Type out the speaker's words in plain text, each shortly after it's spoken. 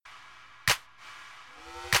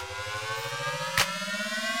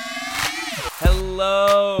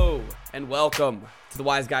and welcome to the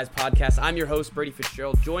Wise Guys podcast. I'm your host, Brady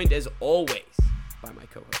Fitzgerald, joined as always by my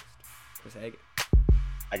co-host, Chris Hagan.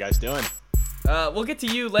 How you guys doing? We'll get to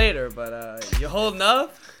you later, but you holding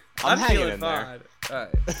up? I'm hanging feeling in fine. there. All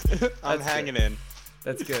right. I'm hanging in.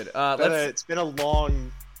 That's good. It's been a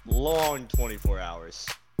long 24 hours.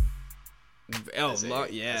 As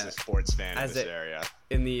a sports fan in this area.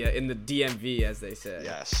 In the DMV, as they say.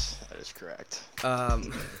 Yes, that is correct.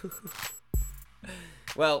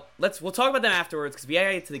 Well, we'll talk about them afterwards because we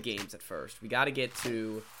gotta get to the games at first. We gotta get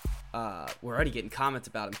to. We're already getting comments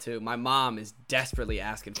about them too. My mom is desperately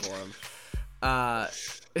asking for them. But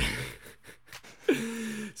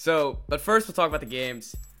first we'll talk about the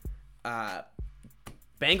games.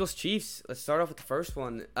 Bengals Chiefs. Let's start off with the first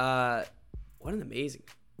one. What an amazing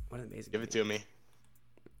Give game. it to me.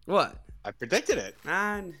 What? I predicted it.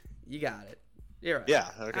 You got it. You're right. Yeah.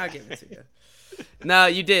 Okay. I'll give it to you. No,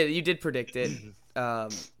 you did. You did predict it.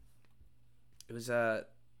 It was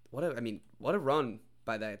what a run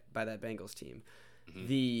by that Bengals team.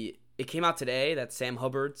 Mm-hmm. It came out today that Sam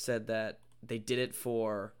Hubbard said that they did it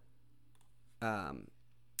for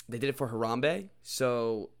Harambe.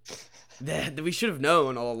 So that we should have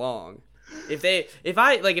known all along. If they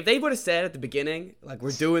would have said at the beginning, like,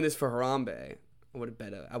 we're doing this for Harambe, I would have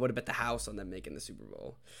bet the house on them making the Super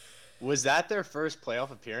Bowl. Was that their first playoff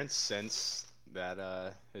appearance since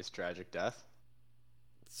that his tragic death?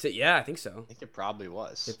 So, yeah, I think so. I think it probably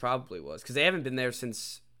was. It probably was because they haven't been there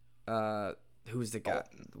since. Who's the guy?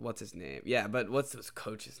 What's his name? Yeah, but what's his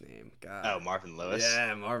coach's name? God. Oh, Marvin Lewis.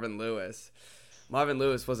 Yeah, Marvin Lewis. Marvin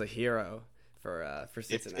Lewis was a hero for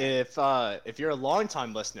Cincinnati. If you're a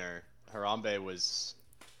longtime listener, Harambe was,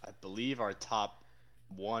 I believe, our top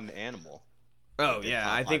one animal. Oh yeah,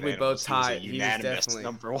 I think we both tied. He was definitely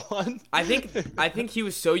number one. I think he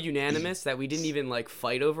was so unanimous that we didn't even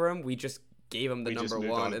fight over him. We just gave him the number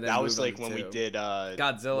one. And then that was like when we did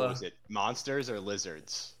Godzilla. What was it? Monsters or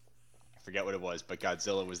lizards? I forget what it was, but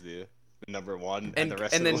Godzilla was the number one, and the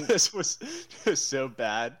rest of the list was so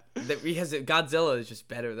bad. Because Godzilla is just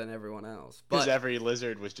better than everyone else. Because every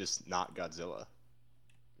lizard was just not Godzilla.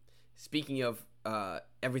 Speaking of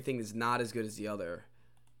everything is not as good as the other,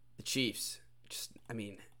 the Chiefs.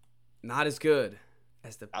 Not as good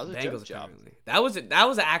as the Bengals apparently. That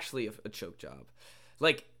was actually a choke job,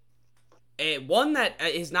 one that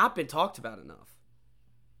has not been talked about enough.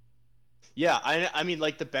 Yeah, I mean,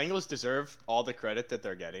 the Bengals deserve all the credit that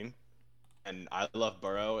they're getting, and I love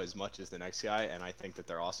Burrow as much as the next guy, and I think that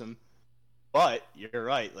they're awesome. But you're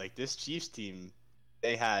right, this Chiefs team,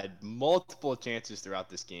 they had multiple chances throughout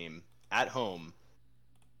this game at home,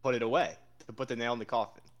 put it away to put the nail in the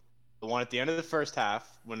coffin. The one at the end of the first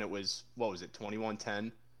half when it was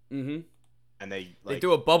 21-10. Mm-hmm. And they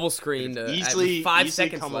threw a bubble screen to easily 5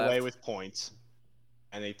 seconds come left. away with points,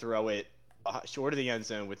 and they throw it short of the end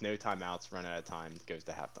zone with no timeouts, run out of time, goes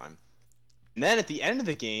to halftime. And then at the end of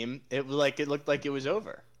the game, it looked like it was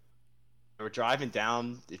over. They were driving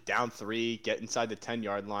down 3, get inside the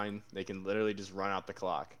 10-yard line. They can literally just run out the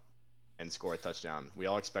clock and score a touchdown. We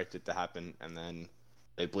all expected it to happen, and then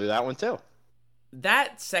they blew that one too.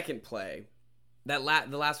 That second play, the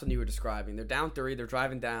last one you were describing, they're down 3, they're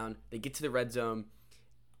driving down, they get to the red zone,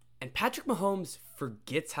 and Patrick Mahomes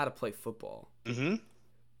forgets how to play football.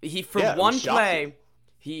 Mm-hmm. One play,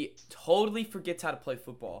 he totally forgets how to play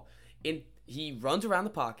football. He runs around the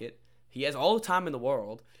pocket. He has all the time in the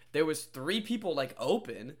world. There was 3 people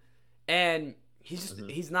open, and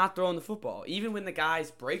he's not throwing the football. Even when the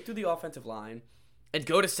guys break through the offensive line and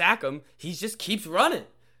go to sack him, he just keeps running.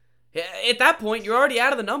 At that point, you're already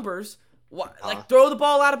out of the numbers. Throw the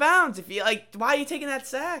ball out of bounds. If you why are you taking that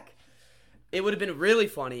sack? It would have been really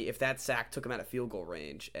funny if that sack took him out of field goal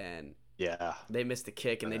range and they missed the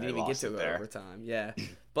kick and they didn't even get to it overtime. Yeah,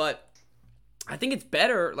 but I think it's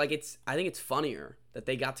better. I think it's funnier that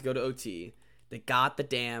they got to go to OT. They got the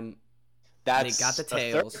damn. They got the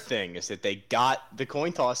tails. The third thing is that they got the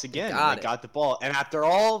coin toss again. They got the ball, and after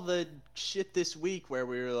all the shit this week where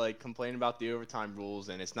we were complaining about the overtime rules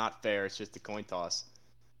and it's not fair, it's just a coin toss.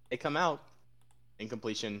 They come out,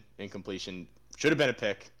 incompletion, should have been a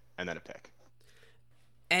pick, and then a pick.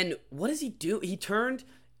 And what does he do? He turned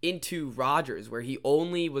into Rodgers, where he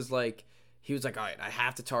only was all right, I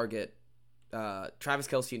have to target Travis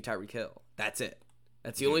Kelce and Tyreek Hill. That's it.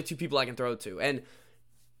 That's the only 2 people I can throw to. And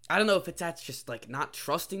I don't know if that's just not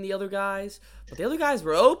trusting the other guys, but the other guys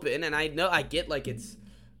were open, and I get it's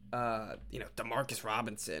DeMarcus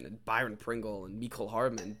Robinson and Byron Pringle and Mecole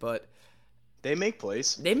Hardman, but they make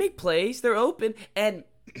plays. They're open, and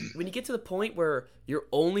when you get to the point where you're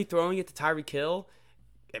only throwing it to Tyreek Hill,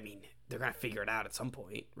 they're gonna figure it out at some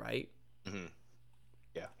point, right? Mm-hmm.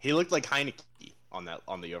 Yeah, he looked like Heineke on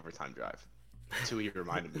the overtime drive. That's who he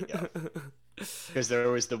reminded me of. Because there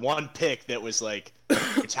was the one pick that was like,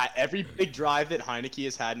 which had every big drive that Heineke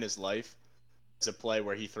has had in his life. It's a play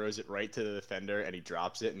where he throws it right to the defender and he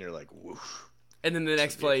drops it, and you're like, woof. And then the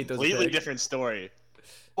next play, he throws a completely pick. different story.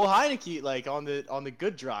 Well, Heineke, like on the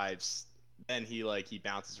good drives, then he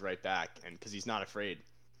bounces right back, and because he's not afraid.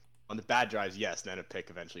 On the bad drives, yes, then a pick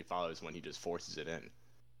eventually follows when he just forces it in.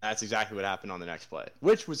 That's exactly what happened on the next play,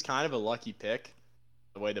 which was kind of a lucky pick,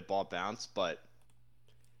 the way the ball bounced, but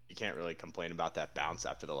you can't really complain about that bounce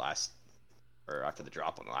after the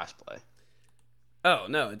drop on the last play. Oh,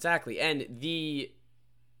 no, exactly. And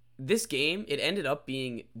this game, it ended up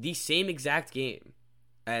being the same exact game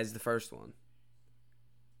as the first one.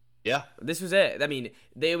 Yeah. This was it. I mean,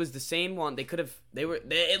 it was the same one. It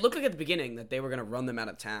looked like at the beginning that they were going to run them out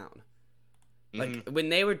of town. Like when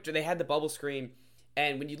they had the bubble screen,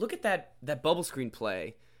 and when you look at that bubble screen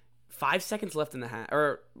play, 5 seconds left in the half,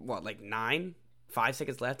 or what, like 5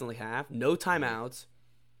 seconds left in the half, no timeouts.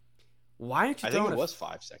 Why aren't you throwing? I think it was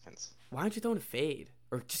 5 seconds. Why aren't you throwing a fade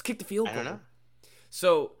or just kick the field goal? I don't know.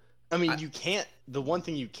 So I mean, you can't. The one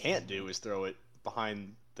thing you can't do is throw it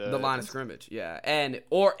behind the line of scrimmage, yeah,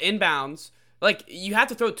 or inbounds. Like you have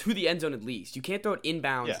to throw it to the end zone at least. You can't throw it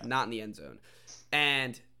inbounds, not in the end zone.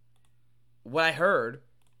 And what I heard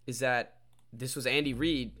is that this was Andy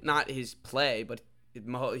Reid, not his play, but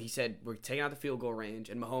he said we're taking out the field goal range,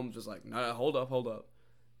 and Mahomes was like, no, hold up,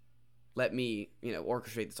 let me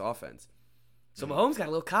orchestrate this offense. So Mahomes got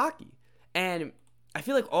a little cocky, and I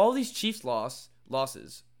feel like all these Chiefs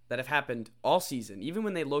losses that have happened all season, even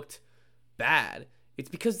when they looked bad, it's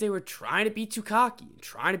because they were trying to be too cocky,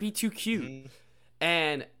 trying to be too cute.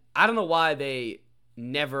 And I don't know why they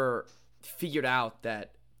never figured out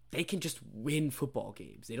that they can just win football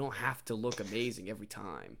games. They don't have to look amazing every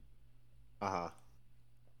time.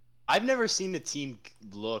 I've never seen the team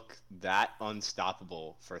look that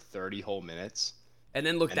unstoppable for 30 whole minutes. And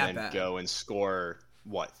then bad. Go and score,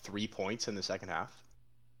 3 points in the second half?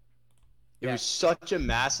 It was such a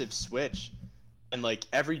massive switch. And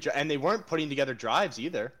and they weren't putting together drives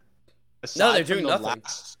either. They're doing nothing.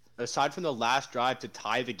 Aside from the last drive to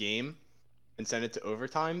tie the game and send it to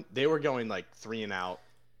overtime, they were going 3 and out,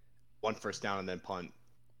 1 first down, and then punt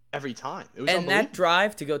every time. It was unbelievable. That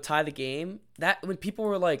drive to go tie the game, that when people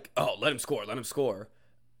were like, "Oh, let him score."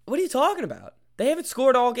 What are you talking about? They haven't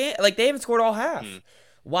scored all game. They haven't scored all half.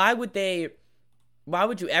 Why would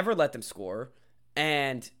you ever let them score?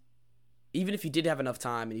 And even if you did have enough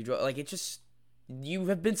time and you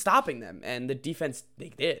have been stopping them, and the defense they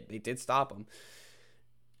did stop them.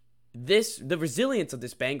 The resilience of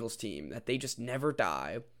this Bengals team, that they just never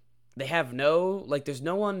die. They have there's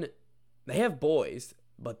no one. They have boys,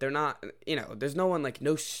 but they're not. There's no one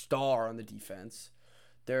no star on the defense.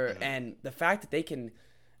 And the fact that they can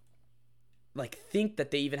think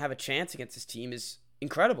that they even have a chance against this team is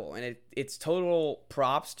incredible, and it's total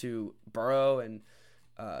props to Burrow and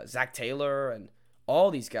Zach Taylor and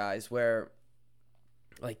all these guys, where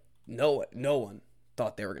no one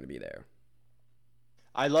thought they were going to be there.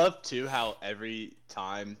 I love too how every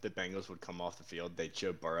time the Bengals would come off the field, they'd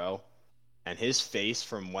show Burrow, and his face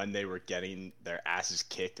from when they were getting their asses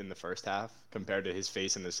kicked in the first half compared to his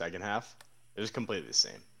face in the second half, it was completely the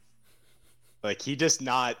same. He just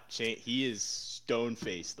not change. He is stone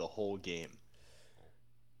faced the whole game.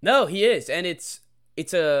 No, he is, and it's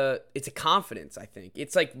a confidence. I think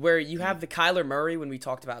it's where you have the Kyler Murray when we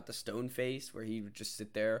talked about the stone face, where he would just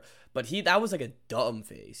sit there, but that was a dumb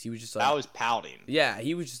face. He was just that was pouting. Yeah,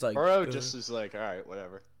 he was just Burrow just is all right,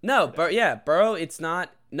 whatever. No, but Burrow,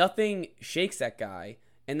 nothing shakes that guy,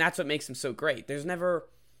 and that's what makes him so great. There's never,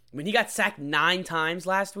 when he got sacked 9 times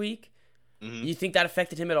last week, you think that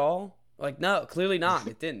affected him at all? No, clearly not.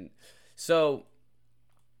 It didn't. So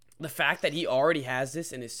the fact that he already has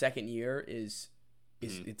this in his second year is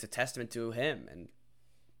it's a testament to him, and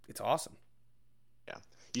it's awesome. Yeah.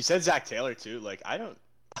 You said Zach Taylor too. I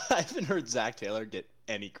haven't heard Zach Taylor get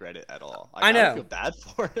any credit at all. I know. I feel bad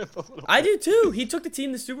for him a little bit. I do too. He took the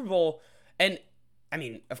team to the Super Bowl, and I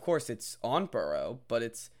mean, of course it's on Burrow,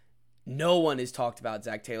 but no one has talked about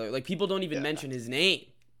Zach Taylor. People don't even mention his name.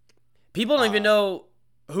 People don't even know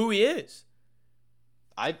who he is.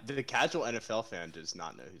 The casual NFL fan does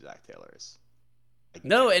not know who Zach Taylor is.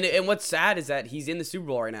 No, and what's sad is that he's in the Super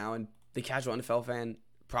Bowl right now, and the casual NFL fan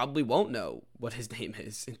probably won't know what his name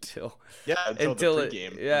is until the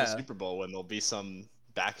pregame in the Super Bowl, when there'll be some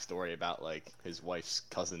backstory about his wife's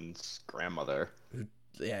cousin's grandmother who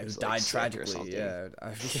died tragically. Yeah.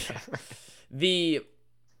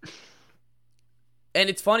 And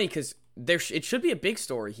it's funny because it should be a big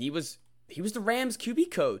story. he was the Rams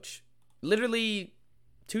QB coach, literally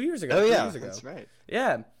 2 years ago. Oh yeah, 3 years ago. that's right.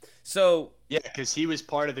 Yeah. So yeah, because he was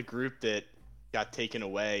part of the group that got taken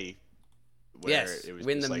away. Where yes, it was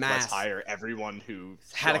when just the like, mass let's hire everyone who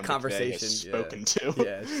had a Sean McVay conversation, has spoken to.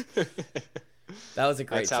 Yes. That was a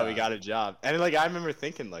great. That's how he got a job. And like I remember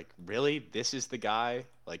thinking, like, really, this is the guy?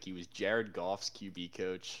 Like he was Jared Goff's QB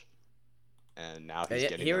coach, and now he's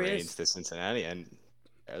getting the reins to Cincinnati, and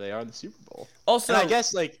there they are in the Super Bowl. Also, and I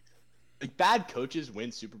guess like bad coaches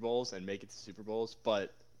win Super Bowls and make it to Super Bowls,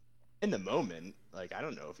 but in the moment, like I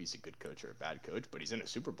don't know if he's a good coach or a bad coach, but he's in a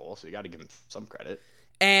Super Bowl, so you got to give him some credit.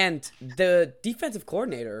 And the defensive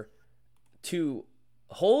coordinator to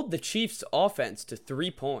hold the Chiefs' offense to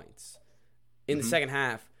 3 points in the second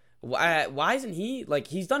half. Why isn't he, like,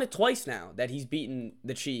 he's done it twice now that he's beaten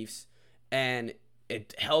the Chiefs and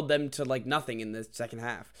it held them to like nothing in the second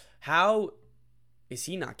half. How is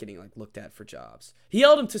he not getting like looked at for jobs? He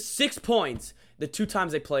held him to 6 points the 2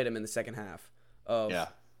 times they played him in the second half of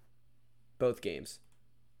both games.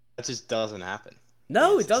 That just doesn't happen.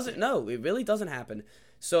 No, it doesn't. No, it really doesn't happen.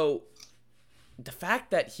 So the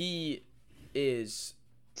fact that he is,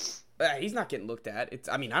 he's not getting looked at. It's.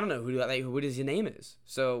 I mean, I don't know who his name is.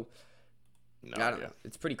 So I don't know.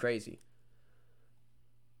 It's pretty crazy.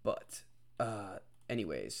 But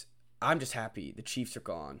anyways, I'm just happy the Chiefs are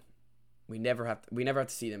gone. We never have to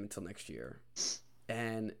see them until next year,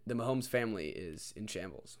 and the Mahomes family is in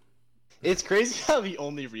shambles. It's crazy how the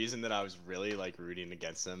only reason that I was really like rooting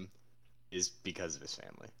against him is because of his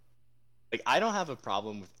family. Like, I don't have a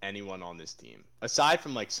problem with anyone on this team. Aside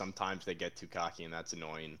from, like, sometimes they get too cocky and that's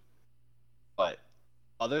annoying. But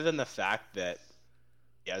other than the fact that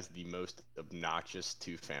he has the most obnoxious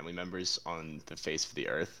 2 family members on the face of the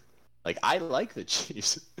earth, like, I like the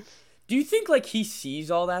Chiefs. Do you think, like, he sees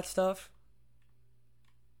all that stuff?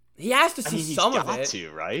 He has to see some of it. He's got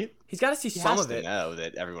to, right? He's got to see some of it. He has to know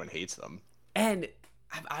that everyone hates them. And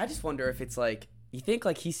I just wonder if it's, like, you think,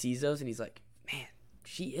 like, he sees those and he's like, man,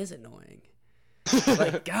 she is annoying.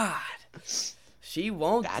 Like, God, she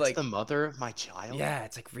won't. That's like the mother of my child. Yeah,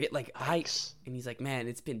 it's like and he's like, man,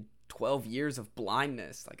 it's been 12 years of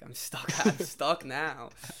blindness. Like, I'm stuck. I'm stuck now.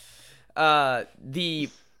 And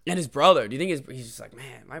his brother. Do you think he's just like,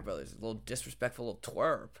 man, my brother's a little disrespectful, little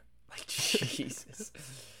twerp. Like, Jesus.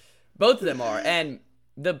 Both of them are, and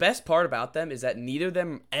the best part about them is that neither of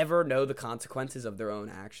them ever know the consequences of their own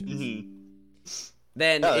actions. Mm-hmm.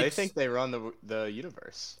 Then they think they run the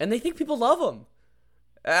universe, and they think people love them.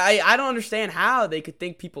 I don't understand how they could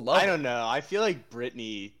think people love them. I don't know. I feel like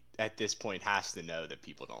Brittany at this point has to know that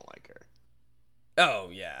people don't like her. Oh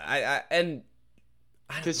yeah,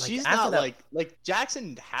 because she's not that, like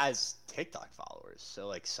Jackson has TikTok followers, so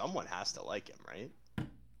like someone has to like him, right?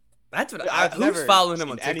 That's what who's following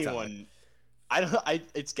him on TikTok? Anyone.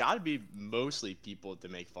 It's got to be mostly people to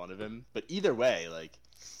make fun of him, but either way, like.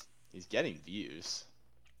 He's getting views.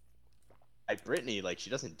 Like Brittany, like she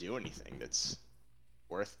doesn't do anything that's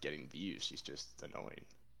worth getting views. She's just annoying.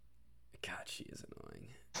 God, she is annoying.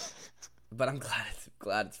 But I'm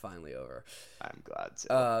glad it's finally over. I'm glad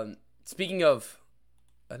too. Speaking of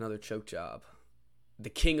another choke job, the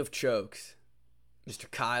king of chokes, Mr.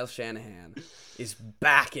 Kyle Shanahan, is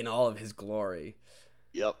back in all of his glory.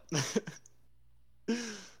 Yep.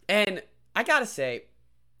 And I gotta say,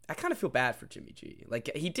 I kind of feel bad for Jimmy G. Like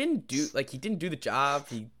he didn't do the job.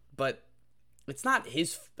 But it's not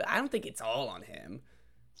his. I don't think it's all on him.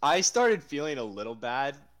 I started feeling a little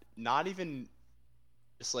bad, not even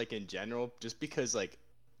just like in general, just because like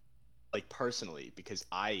personally, because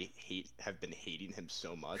I have been hating him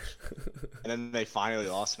so much, and then they finally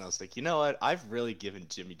lost, and I was like, you know what? I've really given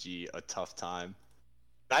Jimmy G a tough time.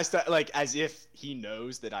 I start like as if he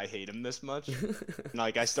knows that I hate him this much. And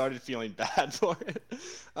like I started feeling bad for it.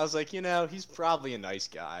 I was like, you know, he's probably a nice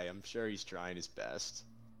guy. I'm sure he's trying his best.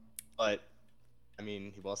 But I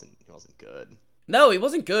mean, he wasn't good. No, he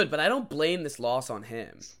wasn't good, but I don't blame this loss on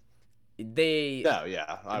him. The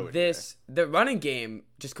running game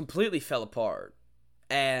just completely fell apart.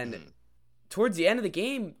 And towards the end of the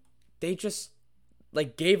game, they just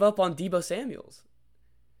like gave up on Deebo Samuels.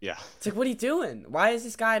 Yeah. It's like, what are you doing? Why is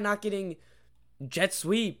this guy not getting jet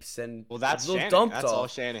sweeps and that's little Shanahan. dump That's off? all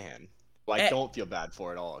Shanahan. Like, don't feel bad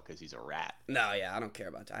for it all because he's a rat. No, yeah, I don't care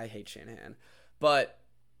about that. I hate Shanahan. But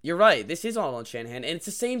you're right. This is all on Shanahan. And it's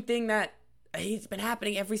the same thing that it's been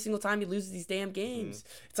happening every single time he loses these damn games.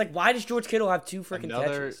 Mm-hmm. It's like, why does George Kittle have 2 freaking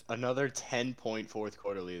catches? Another 10-point fourth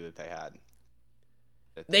quarter lead that they had.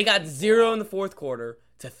 They got 0 in the fourth quarter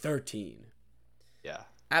to 13. Yeah.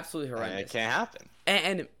 Absolutely horrendous. It can't happen.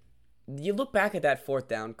 And you look back at that 4th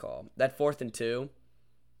down call, that 4th and 2.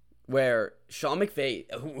 where Sean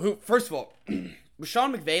McVay, who first of all, was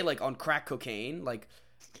Sean McVay like on crack cocaine? Like,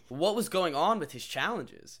 what was going on with his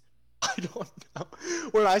challenges? I don't know.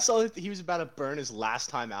 When I saw that he was about to burn his last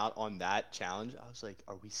time out on that challenge, I was like,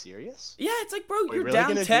 "Are we serious?" Yeah, it's like, bro, you're really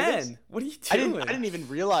down do 10. What are you doing? I didn't even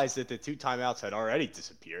realize that the 2 timeouts had already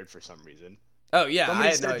disappeared for some reason. Oh yeah, Somebody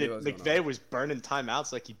I had said no idea that what was going McVay on. was burning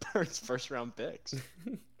timeouts like he burns first-round picks.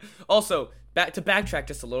 Also, backtrack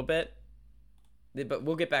just a little bit, but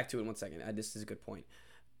we'll get back to it in 1 second. This is a good point.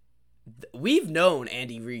 We've known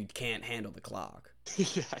Andy Reid can't handle the clock.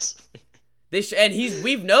 Yes.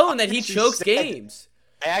 We've known that he chokes games.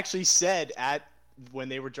 I actually said when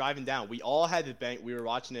they were driving down, we all had the bank. We were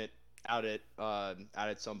watching it out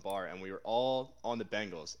at some bar, and we were all on the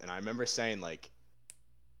Bengals. And I remember saying like,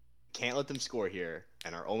 "Can't let them score here,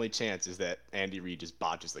 and our only chance is that Andy Reid just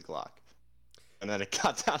botches the clock." And then it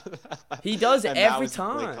got down to that. He does and every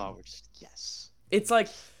time. Yes. It's like,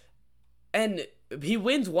 and he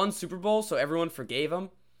wins 1 Super Bowl, so everyone forgave him.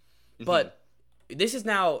 But this is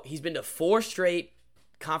now, he's been to 4 straight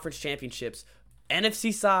conference championships,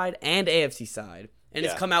 NFC side and AFC side, and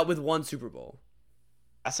has come out with 1 Super Bowl.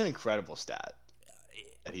 That's an incredible stat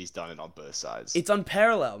that he's done it on both sides. It's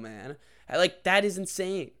unparalleled, man. Like, that is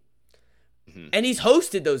insane. And he's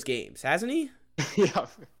hosted those games, hasn't he? Yeah.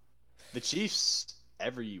 The Chiefs,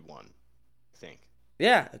 everyone, I think.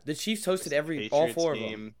 Yeah, the Chiefs hosted all 4 game,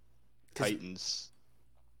 of them. Titans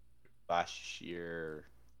last year.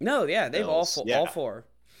 No, yeah, they've all 4.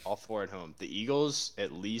 All 4 at home. The Eagles,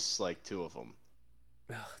 at least like 2 of them.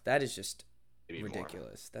 That is just Maybe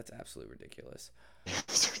ridiculous. That's absolutely ridiculous.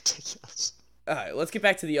 It's ridiculous. All right, let's get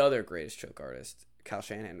back to the other greatest choke artist, Kyle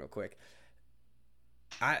Shanahan, real quick.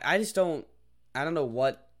 I just don't know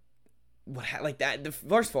what like that.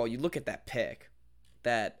 First of all, you look at that pick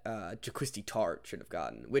that Jaquiski Tartt should have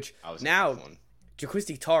gotten, which now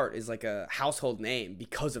Jaquiski Tartt is like a household name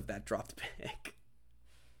because of that dropped pick.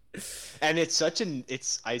 And I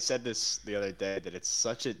said this the other day that it's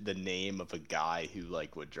such the name of a guy who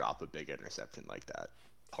like would drop a big interception like that.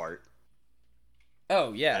 Tartt.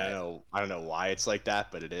 Oh yeah. I don't know why it's like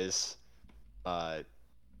that, but it is.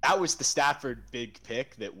 That was the Stafford big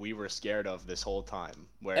pick that we were scared of this whole time.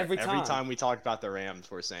 Where every time we talked about the Rams,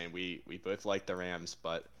 we're saying we both like the Rams,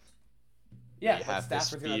 but we have this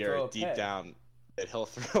fear deep down that he'll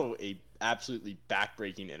throw a absolutely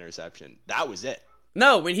backbreaking interception. That was it.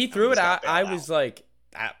 No, when he threw it out, I was like,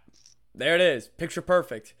 there it is, picture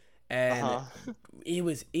perfect. And it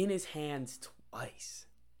was in his hands twice.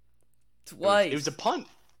 It was a punt.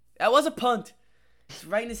 That was a punt. It's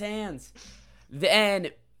right in his hands.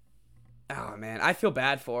 And oh man, I feel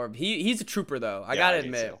bad for him. He's a trooper though. I gotta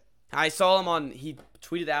admit. I saw him he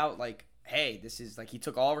tweeted out like, "Hey, this is like he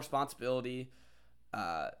took all responsibility."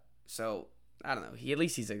 So I don't know. At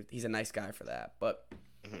least he's a nice guy for that. But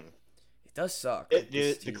it does suck.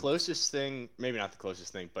 The closest thing, maybe not the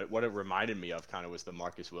closest thing, but what it reminded me of kind of was the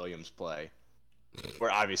Marcus Williams play, where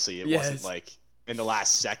obviously it wasn't like in the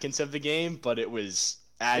last seconds of the game, but it was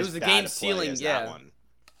as the bad game a play ceiling, as that one,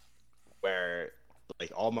 where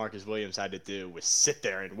like all Marcus Williams had to do was sit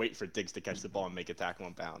there and wait for Diggs to catch the ball and make a tackle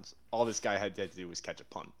on bounds. All this guy had to do was catch a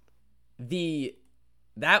punt. I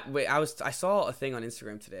saw a thing on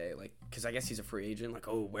Instagram today, like, because I guess he's a free agent. Like,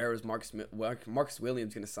 oh, where is Marcus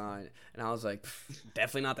Williams going to sign? And I was like,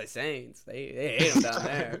 definitely not the Saints. They hate him down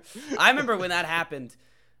there. I remember when that happened,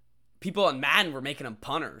 people on Madden were making him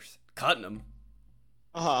punters, cutting him.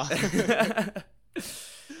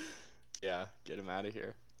 Yeah, get him out of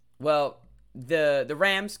here. Well, the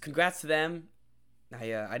Rams, congrats to them.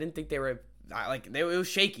 I didn't think they were it was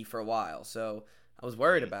shaky for a while, so I was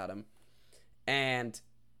worried about them. And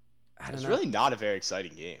I don't know. It's really not a very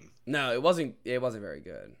exciting game. No, it wasn't. It wasn't very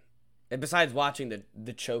good. And besides watching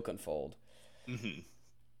the choke unfold.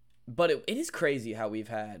 But it is crazy how we've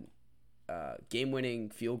had game-winning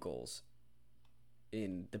field goals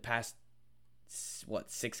in the past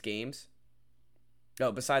 6 games.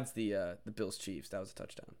 No, besides the Bills Chiefs, that was a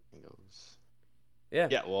touchdown. Yeah.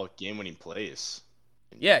 Yeah. Well, game-winning plays.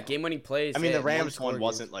 Yeah, game-winning plays. I mean, the Rams one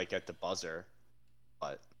wasn't like at the buzzer,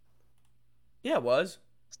 but. Yeah, it was.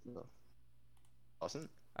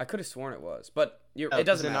 Wasn't? I could have sworn it was, but it doesn't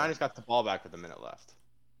matter. The Niners got the ball back with a minute left.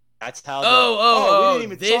 That's how. We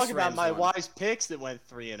didn't even talk about my wise picks that went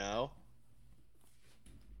 3-0.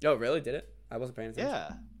 Oh, really? Did it? I wasn't paying attention.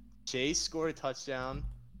 Yeah. Chase scored a touchdown.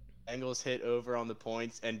 Bengals hit over on the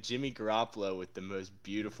points, and Jimmy Garoppolo with the most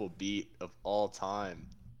beautiful beat of all time.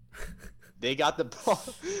 They got the ball.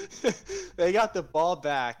 They got the ball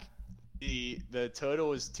back. The total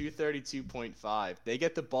was 232.5. They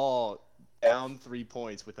get the ball down 3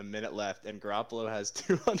 points with a minute left, and Garoppolo has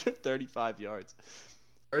 235 yards.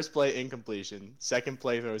 First play, incompletion. Second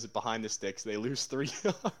play, throws it behind the sticks. They lose 3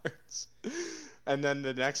 yards. And then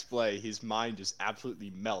the next play, his mind just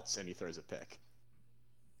absolutely melts, and he throws a pick.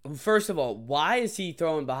 First of all, why is he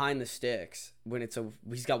throwing behind the sticks when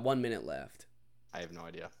he's got 1 minute left? I have no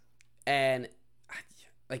idea. And,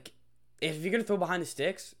 like, if you're going to throw behind the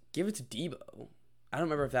sticks, give it to Debo. I don't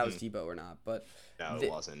remember if that was Debo or not, but... No, it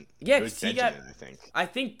wasn't. Yeah, it was Benjamin, I think. I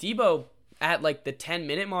think Debo, at, like, the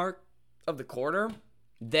 10-minute mark of the quarter,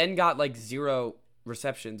 then got, like, 0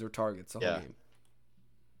 receptions or targets the whole game.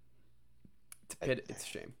 It's a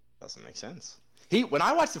shame. Doesn't make sense. When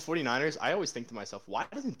I watch the 49ers, I always think to myself, why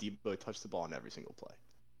doesn't Debo touch the ball in every single play?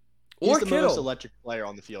 He's the most electric player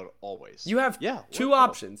on the field always. You have two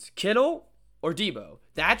options, Kittle or Debo.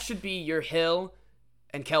 That should be your Hill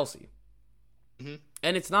and Kelsey. Mm-hmm.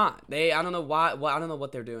 And it's not. I don't know why. Well, I don't know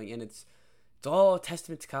what they're doing, and it's all a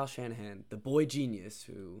testament to Kyle Shanahan, the boy genius,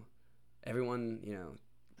 who everyone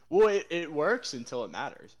Well, it works until it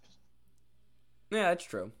matters. Yeah, that's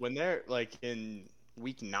true. When they're like in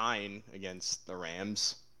week 9 against the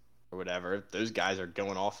Rams or whatever, those guys are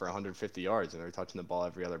going off for 150 yards and they're touching the ball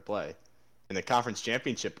every other play. In the conference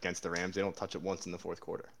championship against the Rams, they don't touch it once in the fourth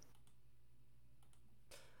quarter.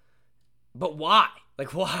 But why?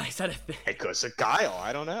 Like, why is that a thing? Because of Kyle.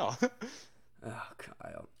 I don't know. Oh,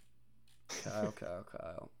 Kyle.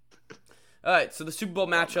 Kyle. All right, so the Super Bowl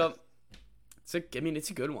matchup. It's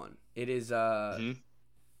a good one. It is.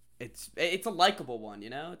 It's a likable one.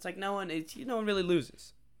 It's like no one really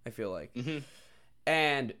loses. I feel like. Mm-hmm.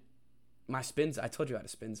 And my spins. I told you I had a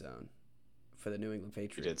spin zone for the New England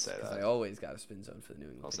Patriots. You did say that. I always got a spin zone for the New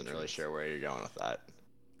England Patriots. Patriots. Really sure where you're going with that.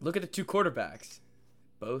 Look at the two quarterbacks,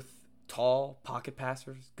 both tall pocket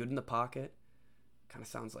passers, good in the pocket. Kind of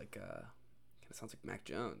sounds like Mac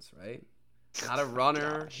Jones, right? Not a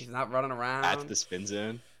runner. He's not running around. That's the spin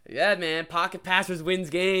zone. Yeah, man. Pocket passers wins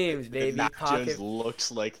games, baby. Mac Jones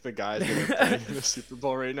looks like the guy that are playing in the Super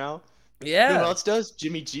Bowl right now. Yeah. Who else does?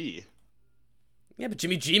 Jimmy G. Yeah, but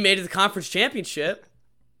Jimmy G made it to the conference championship.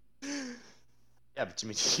 Yeah, but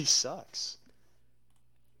Jimmy G sucks.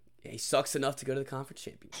 Yeah, he sucks enough to go to the conference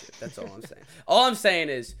championship. That's all I'm saying. All I'm saying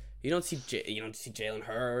is you don't see Jalen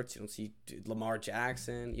Hurts. You don't see Lamar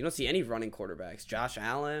Jackson. You don't see any running quarterbacks. Josh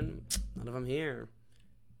Allen. None of them here.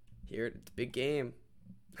 Here, it's a big game.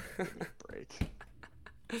 Break.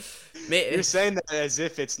 You're saying that as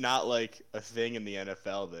if it's not like a thing in the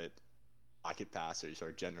NFL that pocket passers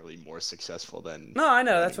are generally more successul than. No, I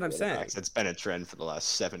know. That's what I'm saying. It's been a trend for the last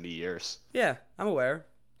 70 years. Yeah, I'm aware.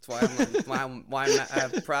 That's why I'm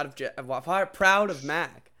proud of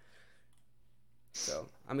Mac. So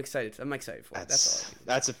I'm excited. I'm excited for it. That's all.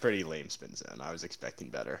 That's a pretty lame spin zone. I was expecting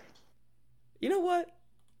better. You know what?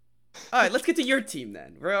 All right, let's get to your team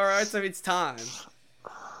then. All right, so it's time.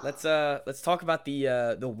 Let's talk about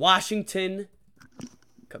the Washington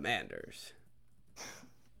Commanders.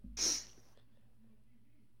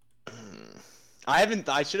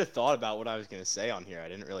 I should have thought about what I was gonna say on here. I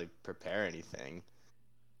didn't really prepare anything.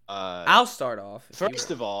 I'll start off. First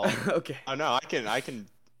of all, okay. Oh no, I can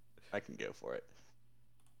go for it.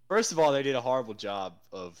 First of all, they did a horrible job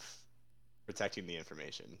of protecting the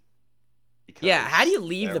information. Yeah, how do you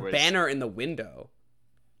leave the banner in the window?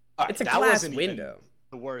 It's a glass window.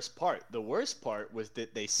 The worst part. The worst part was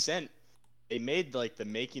that they made like the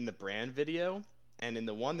making the brand video, and in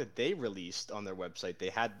the one that they released on their website, they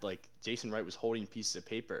had like Jason Wright was holding pieces of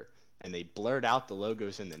paper, and they blurred out the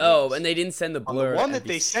logos in the news. Oh, and they didn't send the blur. On the one that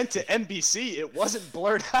they sent to NBC, it wasn't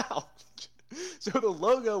blurred out, so the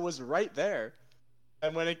logo was right there.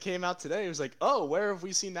 And when it came out today, it was like, oh, where have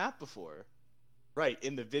we seen that before? Right,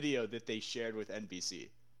 in the video that they shared with NBC.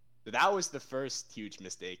 So that was the first huge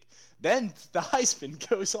mistake. Then Theismann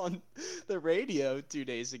goes on the radio 2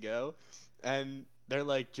 days ago, and they're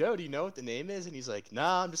like, Joe, do you know what the name is? And he's like,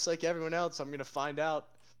 nah, I'm just like everyone else. I'm going to find out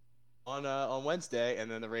on Wednesday. And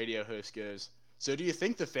then the radio host goes, so do you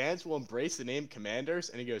think the fans will embrace the name Commanders?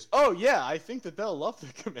 And he goes, oh, yeah, I think that they'll love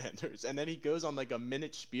the Commanders. And then he goes on like a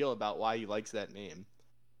minute spiel about why he likes that name.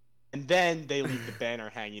 And then they leave the banner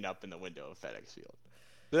hanging up in the window of FedEx Field.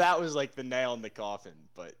 So that was like the nail in the coffin,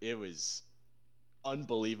 but it was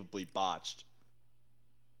unbelievably botched.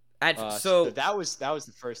 So that was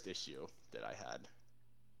the first issue that I had.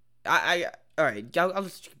 All right, I'll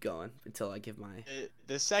just keep going until I give my.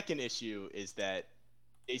 The second issue is that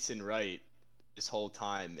Jason Wright this whole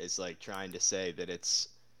time is like trying to say that it's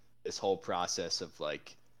this whole process of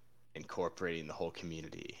like incorporating the whole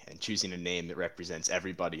community and choosing a name that represents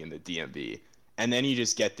everybody in the DMV. And then you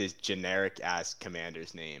just get this generic ass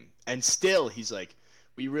Commander's name. And still he's like,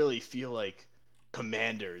 we really feel like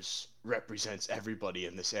Commanders represents everybody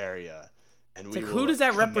in this area, and It's we like, will who does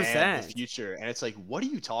that command represent? the future. And it's like, what are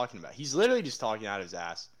you talking about? He's literally just talking out of his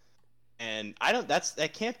ass. And I don't.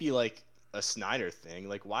 That can't be like a Snyder thing.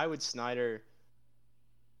 Like, why would Snyder?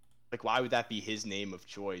 Like, why would that be his name of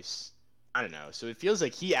choice? I don't know. So it feels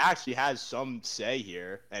like he actually has some say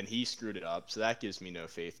here, and he screwed it up. So that gives me no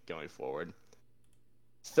faith going forward.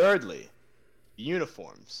 Thirdly,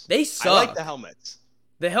 uniforms. They suck. I like the helmets.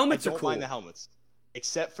 The helmets I are don't cool. mind the helmets,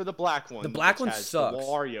 except for the black one. The black which one has sucks. The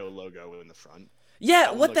Wario logo in the front.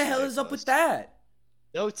 Yeah, what the hell is up with that?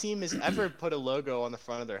 No team has ever put a logo on the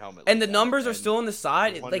front of their helmet. And the numbers are still on the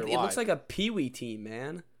side. It why. looks like a Pee-wee team,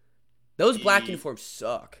 man. Those black uniforms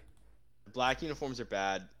suck. The black uniforms are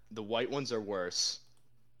bad. The white ones are worse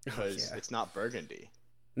because it's not burgundy.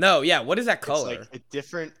 No, yeah. What is that color? It's like a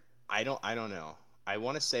different. I don't know. I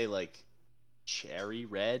want to say like cherry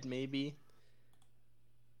red, maybe.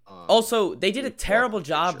 Also, they did a terrible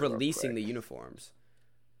job releasing the uniforms.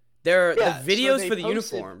 The videos for the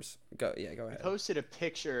uniforms. Go ahead. I posted a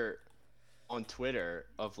picture on Twitter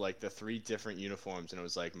of like the 3 different uniforms, and it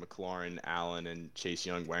was like McLaurin, Allen, and Chase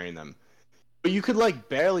Young wearing them. But you could like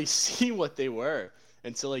barely see what they were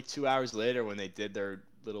until like 2 hours later when they did their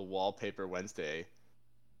little wallpaper Wednesday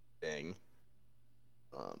thing.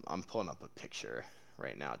 I'm pulling up a picture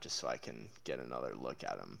right now just so I can get another look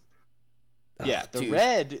at them.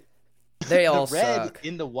 Red. They all the red suck.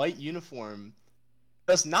 In the white uniform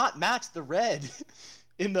does not match the red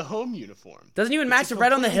in the home uniform. Doesn't even match the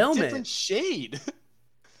red on the helmet. Different shade.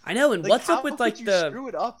 I know. And what's up with like the? Screw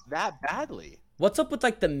it up that badly. What's up with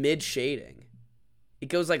like the mid shading? It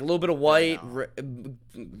goes like a little bit of white,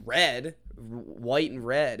 red, white and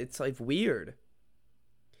red. It's like weird.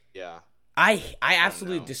 Yeah. I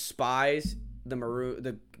absolutely despise the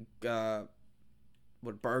maroon,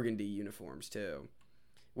 burgundy uniforms too,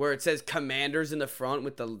 where it says Commanders in the front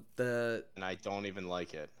with the. And I don't even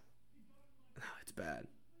like it. It's bad.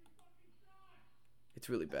 It's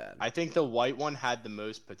really bad. I think the white one had the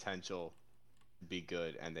most potential to be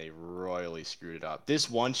good, and they royally screwed it up. This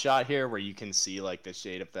one shot here where you can see like the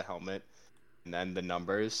shade of the helmet and then the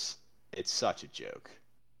numbers, it's such a joke.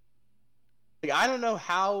 Like, I don't know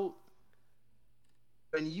how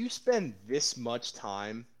when you spend this much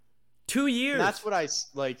time, 2 years. That's what I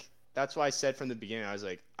like. That's why I said from the beginning. I was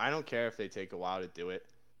like, I don't care if they take a while to do it.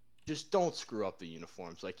 Just don't screw up the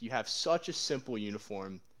uniforms. Like, you have such a simple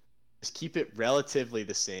uniform. Just keep it relatively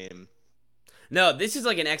the same. No, this is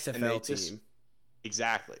like an XFL team.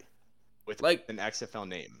 Exactly. With like an XFL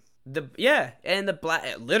name. And the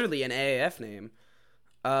black, literally an AAF name.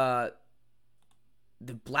 The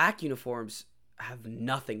black uniforms have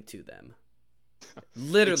nothing to them.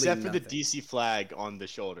 Literally except for nothing. the DC flag on the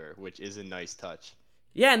shoulder, which is a nice touch.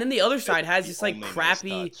 Yeah, and then the other side has this like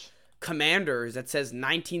crappy Commanders that says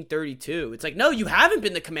 1932. It's like, no, you haven't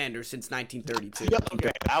been the Commanders since 1932.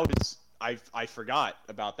 Okay, I forgot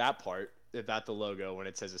about that part, about the logo when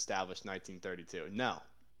it says established 1932. No,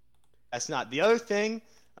 that's not. The other thing,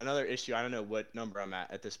 another issue, I don't know what number I'm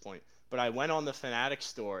at this point, but I went on the Fanatics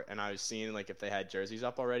store and I was seeing like if they had jerseys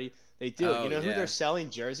up already. They do. You know who they're selling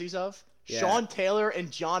jerseys of? Yeah. Sean Taylor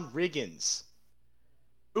and John Riggins.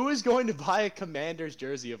 Who is going to buy a Commanders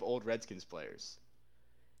jersey of old Redskins players?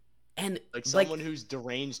 And like someone who's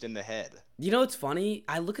deranged in the head. You know what's funny?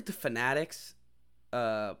 I look at the Fanatics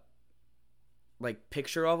like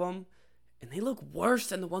picture of them, and they look worse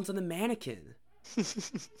than the ones on the mannequin.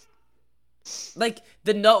 Like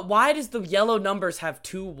why does the yellow numbers have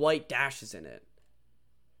 2 white dashes in it?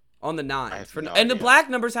 On the 9. And the black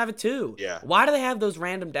numbers have it too. Yeah. Why do they have those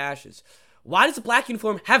random dashes? Why does the black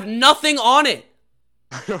uniform have nothing on it?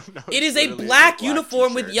 I don't know. It is a black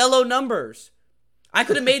uniform with yellow numbers. I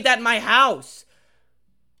could have made that in my house.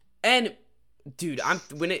 And dude,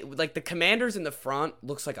 the Commanders in the front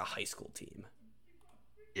looks like a high school team.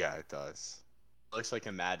 Yeah, it does. It looks like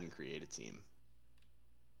a Madden created team.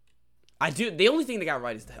 The only thing they got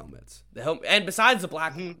right is the helmets. And besides the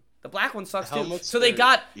black one. The black one sucks too. So they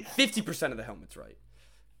got 50% of the helmets right.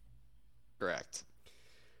 Correct.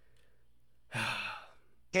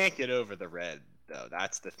 Can't get over the red, though.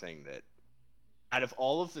 That's the thing that, out of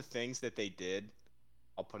all of the things that they did,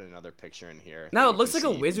 I'll put another picture in here. No, it looks like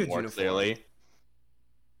a Wizards uniform. Clearly.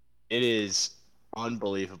 It is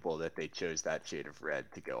unbelievable that they chose that shade of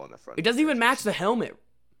red to go on the front. It doesn't even match the helmet.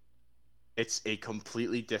 It's a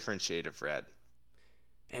completely different shade of red.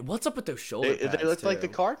 And what's up with those shoulder pads? They look like the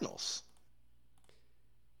Cardinals.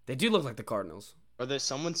 They do look like the Cardinals. Or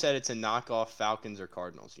someone said it's a knockoff Falcons or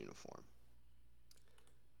Cardinals uniform,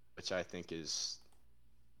 which I think is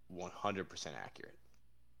 100% accurate.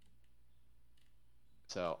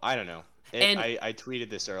 So I don't know. And I tweeted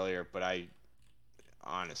this earlier, but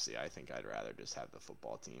honestly I think I'd rather just have the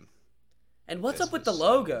football team. what's up with the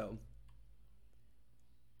logo?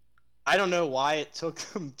 I don't know why it took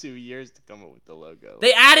them 2 years to come up with the logo.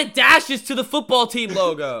 They added dashes to the football team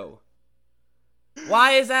logo.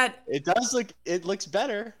 Why is that? It looks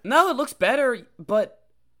better. No, it looks better, but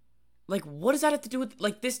like, what does that have to do with,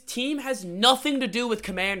 like, this team has nothing to do with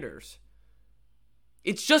Commanders.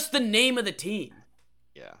 It's just the name of the team.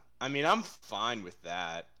 Yeah. I mean, I'm fine with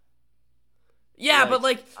that. Yeah, but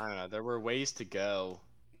like, I don't know, there were ways to go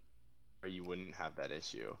where you wouldn't have that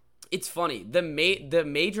issue. It's funny. The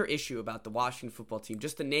major issue about the Washington football team,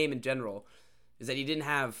 just the name in general, is that you didn't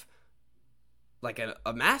have like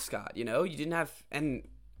a mascot. You know, you didn't have, and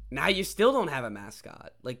now you still don't have a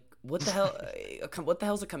mascot. Like, what the hell? What the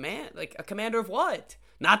hell's a command? Like, a commander of what?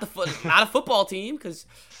 Not a football team, because.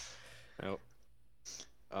 Nope.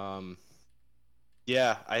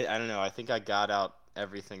 Yeah, I don't know. I think I got out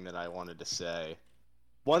everything that I wanted to say.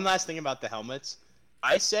 One last thing about the helmets.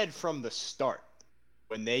 I said from the start,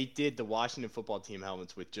 when they did the Washington football team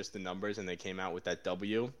helmets with just the numbers and they came out with that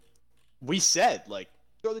W, we said, like,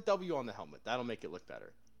 throw the W on the helmet. That'll make it look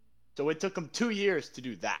better. So it took them 2 years to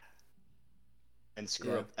do that and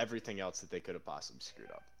screw up everything else that they could have possibly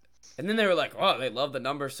screwed up. And then they were like, oh, they love the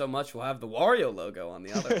numbers so much, we'll have the Wario logo on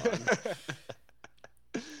the other one.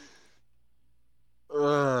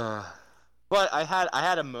 But I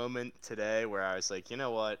had a moment today where I was like, you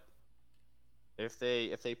know what? If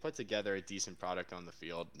they put together a decent product on the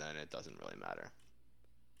field, then it doesn't really matter.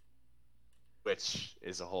 Which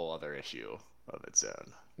is a whole other issue of its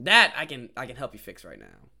own. That I can help you fix right now.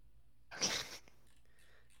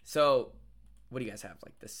 So, what do you guys have?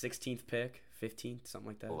 Like the 16th pick, 15th, something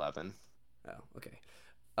like that. 11. Oh, okay.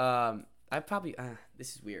 I probably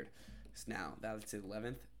this is weird. It's now it's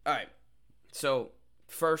 11th. All right. So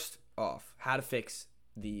first off, how to fix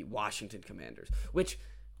the Washington Commanders, which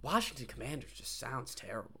Washington Commanders just sounds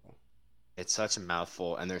terrible. It's such a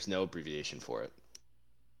mouthful, and there's no abbreviation for it.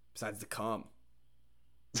 Besides the cum.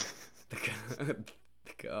 the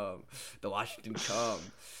cum. The Washington cum.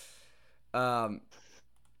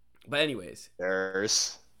 But anyways.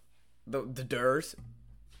 Durs. The Durs.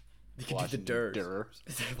 You can do the Durs.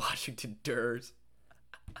 Durs. Washington Durs.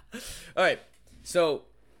 All right. So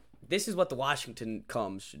this is what the Washington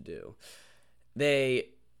Cums should do. They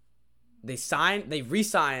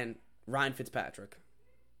re-sign Ryan Fitzpatrick,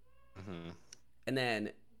 and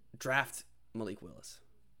then draft Malik Willis.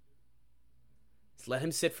 Just let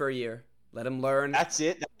him sit for a year. Let him learn. That's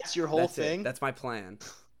it. That's your whole thing. That's my plan.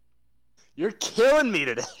 You're killing me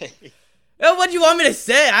today. Oh, what do you want me to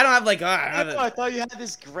say? I don't have like. I thought you had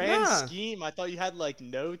this grand scheme. I thought you had like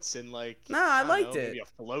notes and like. No, I liked it. Maybe a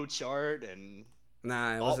flow chart and.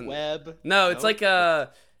 Nah, it wasn't. Web. No, it's like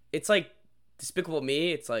it's like Despicable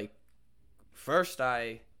Me. It's like. First,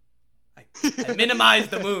 I minimize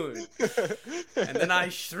the moon, and then I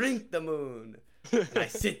shrink the moon, and I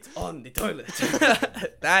sit on the toilet.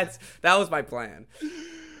 That was my plan.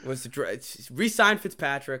 Was to re-sign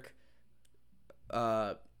Fitzpatrick,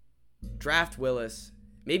 draft Willis.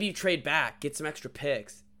 Maybe you trade back, get some extra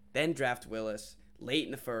picks, then draft Willis late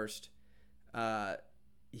in the first.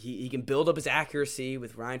 He can build up his accuracy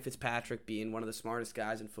with Ryan Fitzpatrick being one of the smartest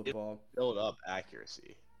guys in football. Build up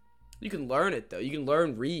accuracy. You can learn it, though. You can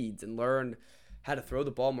learn reads and learn how to throw the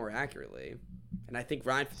ball more accurately. And I think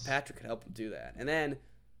Ryan Fitzpatrick could help him do that. And then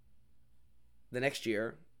the next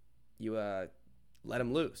year, you let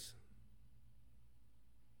him loose.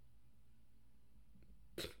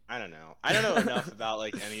 I don't know. I don't know enough about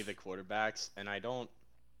like any of the quarterbacks, and I don't.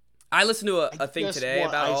 I listened to a thing today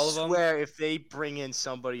about all of them. I swear, if they bring in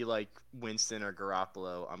somebody like Winston or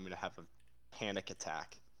Garoppolo, I'm gonna have a panic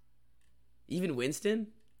attack. Even Winston?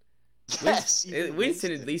 Yes,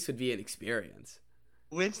 Winston at least would be an experience.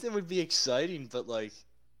 Winston would be exciting, but like,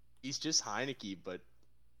 he's just Heineke, but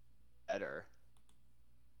better.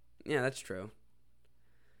 Yeah, that's true.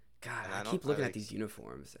 God, I keep looking at these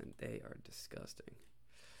uniforms, and they are disgusting.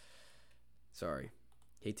 Sorry,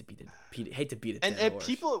 hate to beat it. And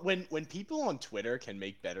people, when people on Twitter can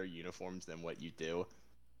make better uniforms than what you do,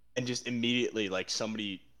 and just immediately like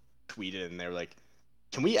somebody tweeted and they're like,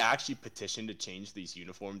 can we actually petition to change these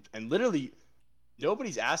uniforms? And literally,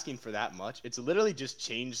 nobody's asking for that much. It's literally just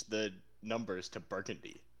change the numbers to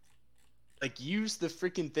burgundy. Like, use the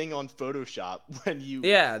freaking thing on Photoshop when you...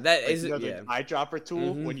 Yeah, that like, is... the eyedropper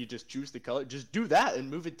tool, when you just choose the color. Just do that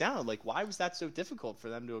and move it down. Like, why was that so difficult for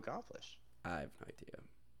them to accomplish? I have no idea.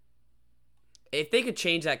 If they could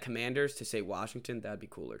change that Commanders to say Washington, that'd be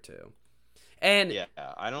cooler, too. And yeah,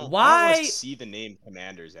 I don't want to see the name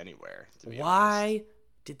Commanders anywhere. To be why honest.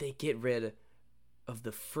 did they get rid of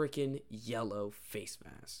the freaking yellow face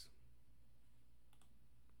mask?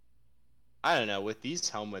 I don't know. With these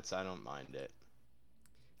helmets, I don't mind it.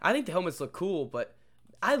 I think the helmets look cool, but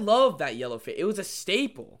I love that yellow face. It was a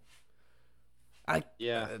staple.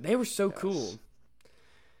 They were so cool.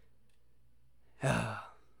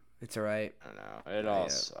 It's all right. I don't know. It all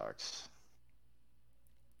sucks.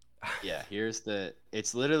 Yeah,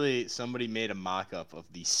 it's literally somebody made a mock-up of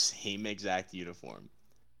the same exact uniform,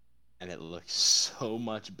 and it looks so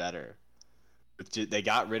much better. They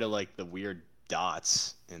got rid of like the weird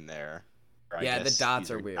dots in there. The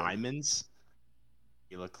dots are weird. Diamonds.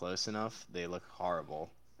 You look close enough, they look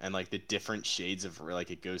horrible. And like the different shades of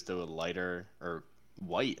like it goes to a lighter or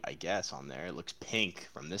white, I guess, on there. It looks pink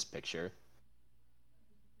from this picture.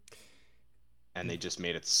 And they just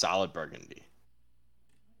made it solid burgundy.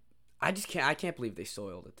 I can't believe they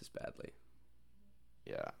soiled it this badly.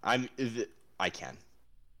 Yeah. I can.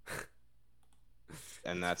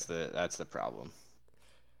 And that's the problem.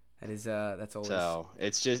 That's always. So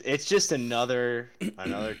it's just another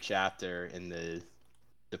chapter in the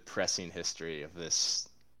depressing history of this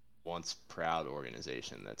once proud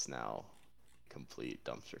organization that's now complete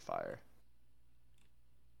dumpster fire.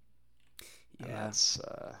 Yeah, and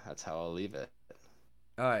that's how I'll leave it.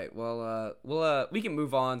 All right, well, we can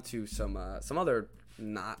move on to some other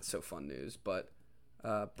not so fun news, but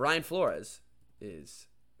Brian Flores is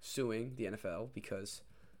suing the NFL because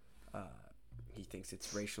he thinks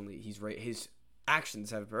it's racially. His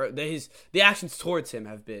actions the actions towards him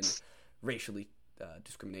have been racially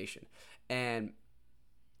discrimination, and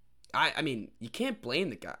I mean you can't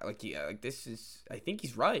blame the guy. This is. I think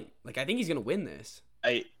he's right. I think he's gonna win this.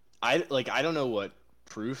 I don't know what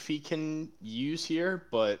proof he can use here,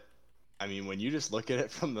 but I mean when you just look at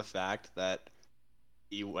it from the fact that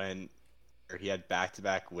he had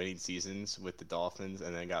back-to-back winning seasons with the Dolphins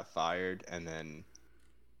and then got fired and then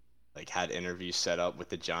had interviews set up with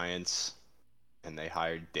the Giants and they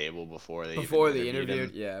hired Dable before they interviewed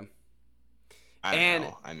him. Yeah. I don't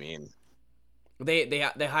know. I mean, they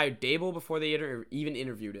hired Dable before they even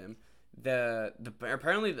interviewed him.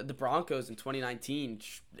 Apparently the Broncos in 2019,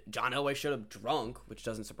 John Elway showed up drunk, which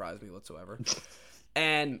doesn't surprise me whatsoever.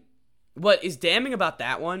 And what is damning about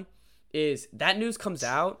that one is that news comes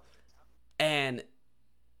out, and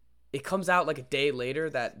it comes out a day later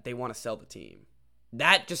that they want to sell the team.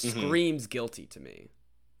 That just screams guilty to me.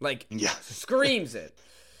 Screams it.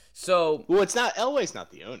 So it's not. Elway's not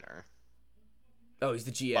the owner. Oh, he's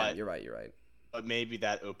the GM. But, you're right. But maybe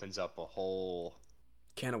that opens up a whole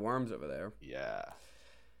can of worms over there. Yeah.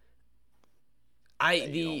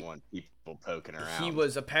 You don't want people poking around. He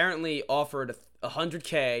was apparently offered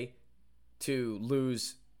 $100K to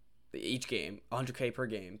lose each game, $100K per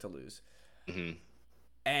game to lose. Mm-hmm.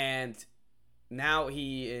 And now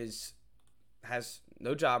he has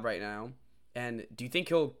no job right now. And do you think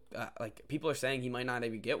he'll people are saying he might not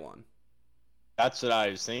even get one? That's what I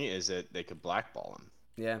was thinking, is that they could blackball him.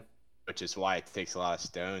 Yeah. Which is why it takes a lot of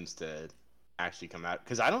stones to actually come out.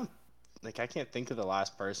 Because I can't think of the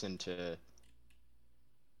last person to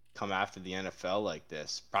come after the NFL like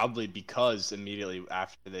this. Probably because immediately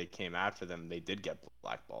after they came after them, they did get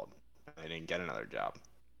blackballed. They didn't get another job.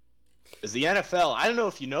 Because the NFL, I don't know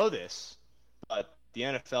if you know this, but the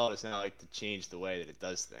NFL does not like to change the way that it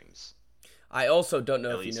does things. I also don't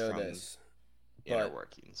know if you know this, inner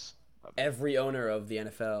workings. Every owner of the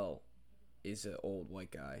NFL is an old white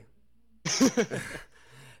guy.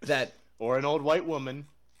 Or an old white woman.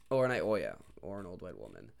 Or an old white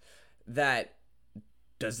woman that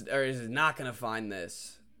is not going to find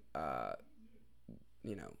this,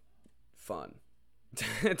 fun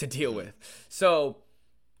to deal with. So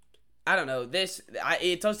I don't know.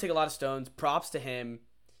 It does take a lot of stones. Props to him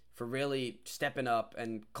for really stepping up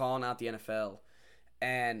and calling out the NFL.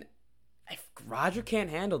 And if Roger can't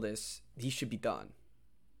handle this, he should be done.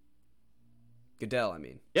 Goodell, I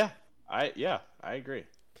mean. Yeah, I agree.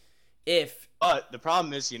 But the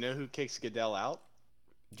problem is, who kicks Goodell out?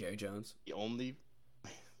 Jerry Jones. The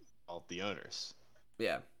owners.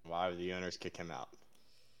 Yeah. Why would the owners kick him out?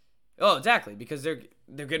 Oh, exactly, because they're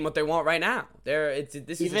getting what they want right now.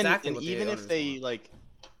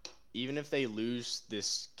 Even if they lose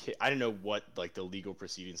this, I don't know what the legal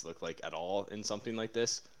proceedings look like at all in something like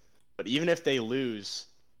this, but even if they lose,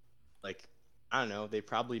 I don't know, they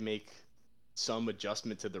probably make some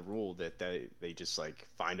adjustment to the rule that they just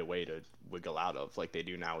find a way to wiggle out of, like they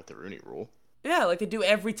do now with the Rooney Rule. Yeah, like they do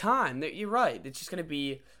every time. You're right. It's just gonna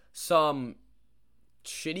be some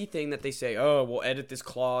shitty thing that they say, oh, we'll edit this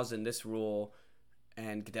clause in this rule,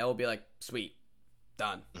 and Goodell will be like, sweet,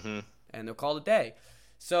 done. Mm-hmm. And they'll call it a day.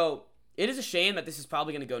 So It is a shame that this is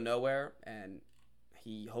probably going to go nowhere, and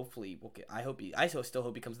he hopefully will get. I still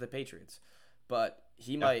hope he comes to the Patriots, but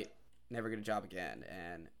he might never get a job again,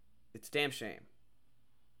 and it's a damn shame.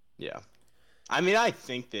 Yeah, I mean, I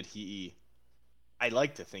think that I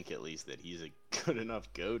like to think at least that he's a good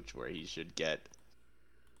enough coach where he should get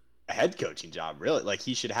a head coaching job. Really, like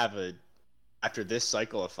he should have after this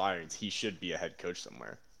cycle of firings, he should be a head coach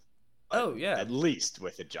somewhere. Oh yeah, at least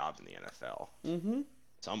with a job in the NFL. Mm-hmm.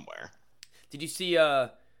 Somewhere. Did you see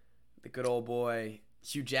the good old boy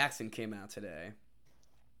Hugh Jackson came out today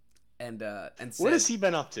and said, what has he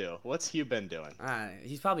been up to? What's Hugh been doing?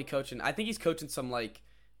 He's probably coaching. I think he's coaching some like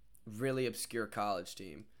really obscure college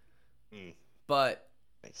team. But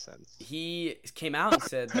makes sense. He came out and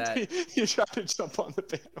said that he tried to jump on the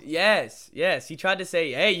panel. Yes. He tried to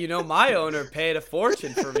say, "Hey, my owner paid a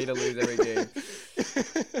fortune for me to lose every game."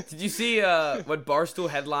 Did you see what Barstool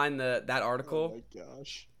headlined that article? Oh my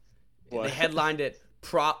gosh! What? They headlined it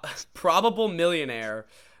probable millionaire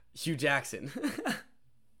Hugh Jackson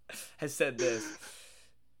has said this.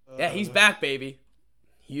 Yeah, he's back, baby.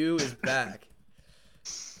 Hugh is back.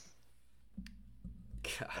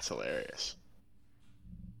 God. That's hilarious.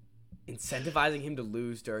 Incentivizing him to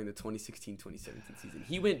lose during the 2016-2017 season.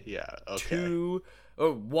 He went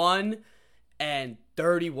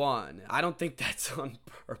 1-31. I don't think that's on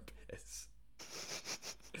purpose.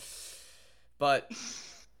 But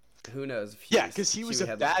who knows? Because he was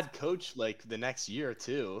a bad coach like the next year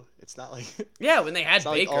too. It's not like when they had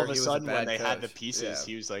Baker, like all of a sudden when they had the pieces,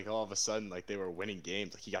 he was like all of a sudden like they were winning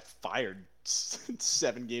games. Like he got fired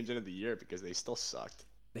 7 games into the year because they still sucked.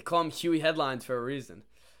 They call him Huey Headlines for a reason.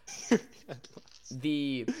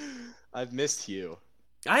 I've missed Hugh.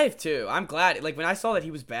 I have too. I'm glad. Like when I saw that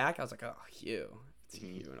he was back, I was like, "Oh, Hugh, it's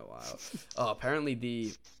Hugh in a while."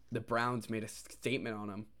 Apparently the Browns made a statement on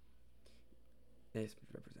him. This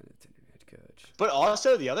represented head coach. But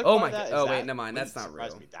also the other. Wait, never mind. That's not real.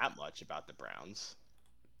 Surprise me that much about the Browns.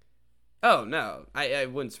 Oh no, I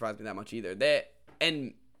wouldn't surprise me that much either.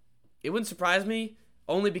 And it wouldn't surprise me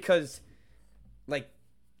only because, like,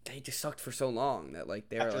 they just sucked for so long that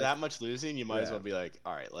like after that much losing, you might as well be like,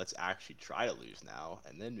 all right, let's actually try to lose now,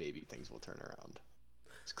 and then maybe things will turn around.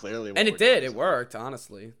 It's clearly and it did. It worked,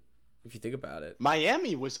 honestly, if you think about it.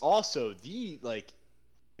 Miami was also the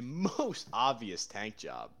most obvious tank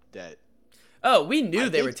job that. Oh, we knew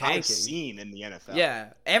they were tanking. I've seen in the NFL.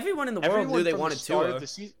 Yeah, everyone in the world knew they wanted Tua. It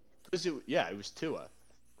was Tua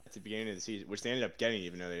at the beginning of the season, which they ended up getting,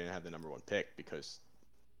 even though they didn't have the number 1 pick because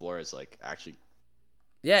Flores actually.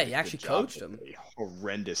 Yeah, he actually coached him. A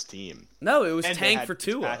horrendous team. No, it was tank for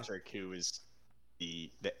Tua. Patrick, who is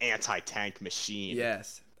the anti-tank machine.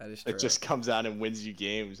 Yes, that is true. It just comes out and wins you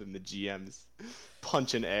games, and the GM's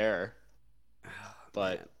punching air. Oh,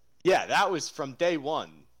 but yeah, that was from day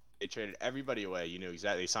one. They traded everybody away. You knew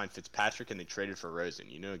exactly. They signed Fitzpatrick and they traded for Rosen.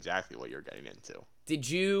 You knew exactly what you're getting into. Did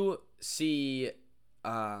you see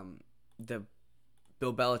the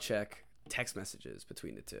Bill Belichick text messages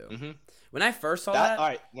between the two? Mm-hmm. When I first saw that, all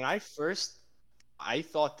right. I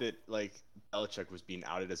thought that like Belichick was being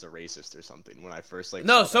outed as a racist or something. When I first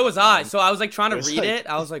no, so was I. So I was like trying to read it.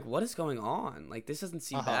 I was like, what is going on? Like this doesn't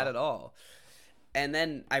seem bad at all. And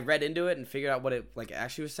then I read into it and figured out what it like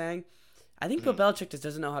actually was saying. I think Bill Belichick just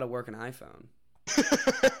doesn't know how to work an iPhone.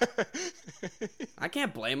 I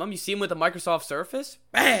can't blame him. You see him with a Microsoft Surface?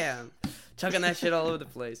 Bam! Chucking that shit all over the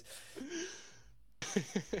place.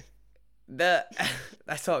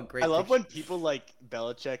 I saw a great. I love when people like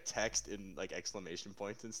Belichick text in like exclamation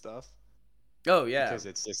points and stuff. Oh yeah, because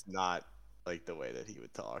it's just not like the way that he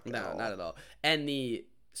would talk. No, not at all. And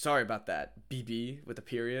sorry about that, BB with a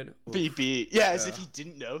period. BB, yeah, as if he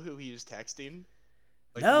didn't know who he was texting.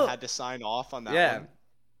 Like no, he had to sign off on that. One.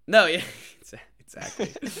 No, yeah,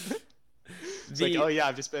 exactly. It's like, oh yeah,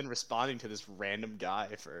 I've just been responding to this random guy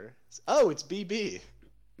for. Oh, it's BB.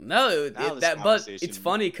 No, but it's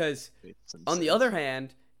funny because on the other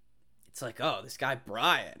hand, it's like, oh, this guy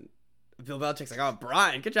Brian. Bill Belichick's like, oh,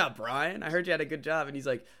 Brian, good job, Brian. I heard you had a good job, and he's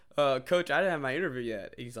like, Coach, I didn't have my interview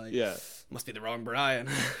yet. He's like, yeah, must be the wrong Brian.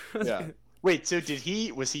 Yeah. Wait, so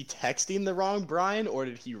was he texting the wrong Brian, or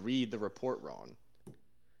did he read the report wrong?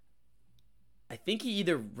 I think he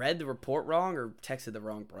either read the report wrong or texted the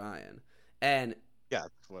wrong Brian. And yeah,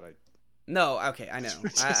 that's what I. No, okay, I know.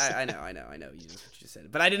 I know. You just said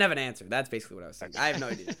it. But I didn't have an answer. That's basically what I was saying. I have no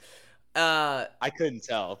idea. I couldn't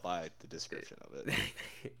tell by the description of it.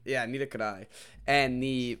 Yeah, neither could I. And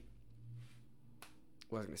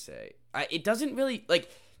what was I going to say? It doesn't really, like,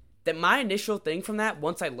 that my initial thing from that,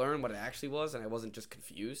 once I learned what it actually was and I wasn't just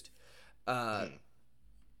confused, it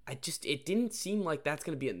didn't seem like that's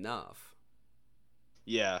going to be enough.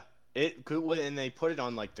 Yeah. It could, and they put it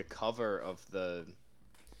on like the cover of the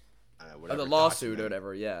whatever the lawsuit document. or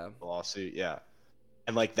whatever. Yeah. Lawsuit, yeah.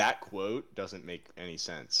 And like that quote doesn't make any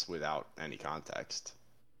sense without any context.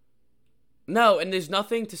 No, and there's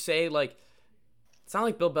nothing to say like. It's not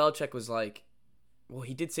like Bill Belichick was like, well,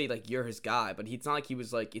 he did say like you're his guy, but it's not like he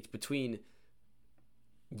was like it's between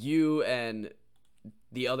you and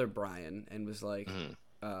the other Brian, and was like,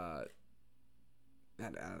 I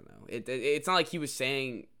don't know. It's not like he was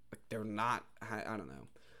saying like, they're not. I don't know,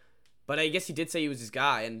 but I guess he did say he was his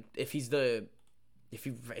guy, and if he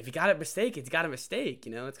got a mistake, it's got a mistake.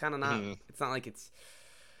 You know, it's kind of not. It's not like it's.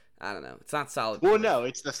 I don't know. It's not solid. Well, no,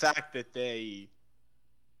 it's the fact that they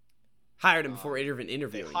hired him before interviewing.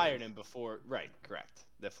 They hired him before, right? Correct.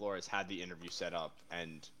 That Flores had the interview set up,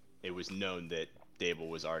 and it was known that Dable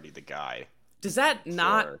was already the guy. Does that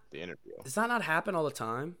not the interview? Does that not happen all the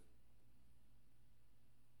time?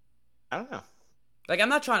 I don't know. Like, I'm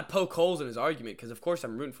not trying to poke holes in his argument because, of course,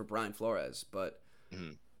 I'm rooting for Brian Flores, but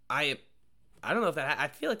I don't know if that. I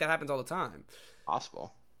feel like that happens all the time.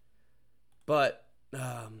 Possible. But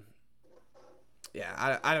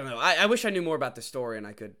yeah, I don't know. I wish I knew more about the story and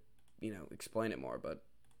I could, explain it more. But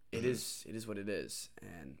it is what it is,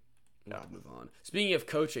 and we'll have to move on. Speaking of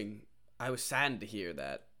coaching, I was saddened to hear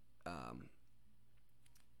that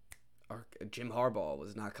our Jim Harbaugh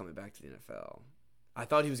was not coming back to the NFL. I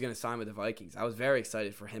thought he was going to sign with the Vikings. I was very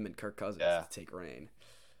excited for him and Kirk Cousins to take reign.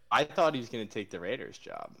 I thought he was going to take the Raiders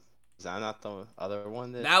job. Is that not the other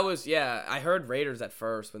one? That was, yeah. I heard Raiders at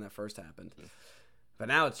first when that first happened. But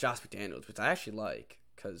now it's Josh McDaniels, which I actually like.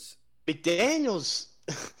 Because McDaniels,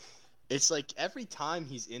 it's like every time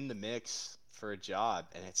he's in the mix for a job,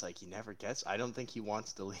 and it's like he never gets. I don't think he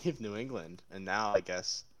wants to leave New England. And now I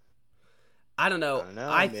guess. I don't know.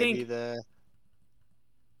 I think the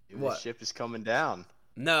ship is coming down.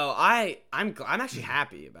 No, I'm actually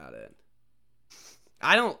happy about it.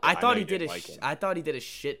 I thought he did a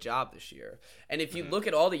shit job this year. And if you look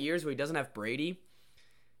at all the years where he doesn't have Brady,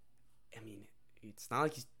 I mean, it's not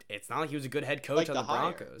like he was a good head coach on the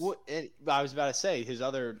Broncos. Well, I was about to say his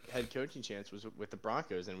other head coaching chance was with the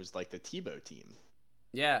Broncos, and it was like the Tebow team.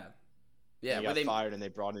 Yeah. Yeah, he got fired and they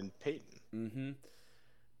brought in Peyton. Mm-hmm.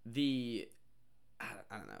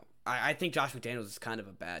 I don't know. I think Josh McDaniels is kind of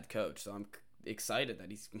a bad coach, so I'm excited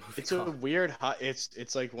that he's moving. It's a weird.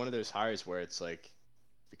 It's like one of those hires where it's like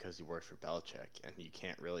because he worked for Belichick and you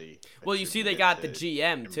can't really. Well, you see, they got the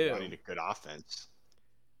GM too. Running a good offense.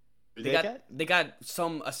 They got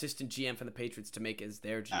some assistant GM from the Patriots to make as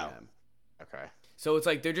their GM. Oh, okay. So it's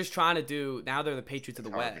like they're just trying to do. Now they're the Patriots of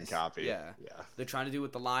the West. Copy. Yeah. They're trying to do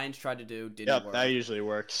what the Lions tried to do. Didn't work. That usually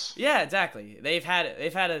works. Yeah, exactly. They've had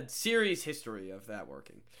a serious history of that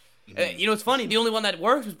working. It's funny. The only one that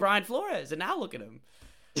worked was Brian Flores, and now look at him.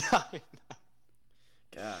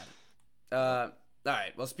 God. All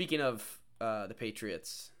right. Well, speaking of the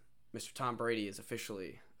Patriots, Mr. Tom Brady is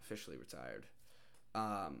officially retired.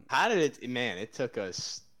 How did it? Man, it took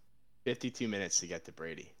us 52 minutes to get to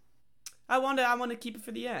Brady. I want to keep it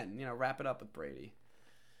for the end. Wrap it up with Brady.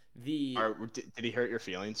 Did he hurt your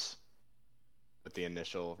feelings with the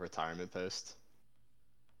initial retirement post?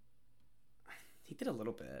 He did a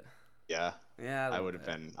little bit. Yeah. Yeah. I would have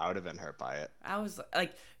been hurt by it. I was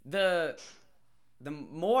like the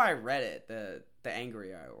more I read it, the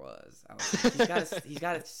angrier I was. Like, he's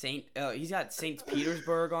got St.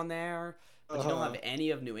 Petersburg on there, but you don't have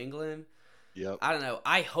any of New England. Yep. I don't know.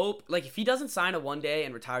 I hope if he doesn't sign a one day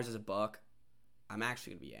and retires as a Buck, I'm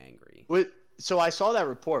actually gonna be angry. So I saw that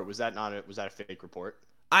report. Was that a fake report?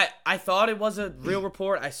 I thought it was a real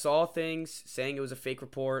report. I saw things saying it was a fake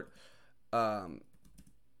report.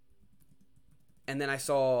 And then I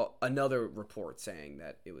saw another report saying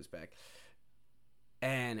that it was back.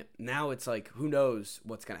 And now it's like, who knows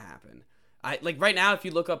what's going to happen. Right now, if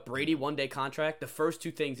you look up Brady one-day contract, the first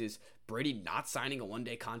two things is Brady not signing a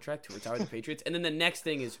one-day contract to retire the Patriots. And then the next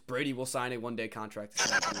thing is Brady will sign a one-day contract to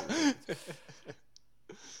sign the Patriots.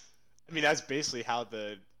 I mean, that's basically how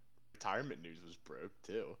the retirement news was broke,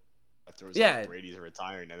 too. After it was like Brady's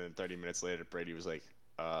retiring, and then 30 minutes later, Brady was like,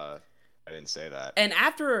 I didn't say that. And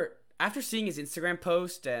after seeing his Instagram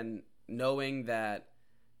post and knowing that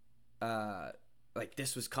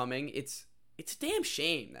this was coming, it's a damn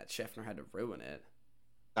shame that Scheffner had to ruin it.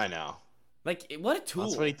 I know. What a tool.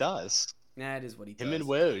 That's what he does. Nah, it is what he does. Him and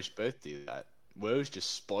Woj both do that. Woj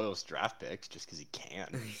just spoils draft picks just because he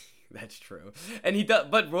can. That's true. And he does,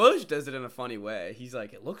 but Woj does it in a funny way. He's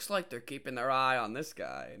like, it looks like they're keeping their eye on this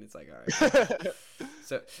guy. And it's like, all right.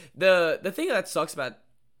 So the thing that sucks about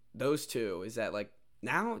those two is that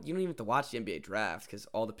now you don't even have to watch the NBA draft because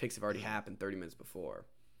all the picks have already happened 30 minutes before.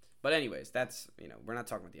 But anyways, that's we're not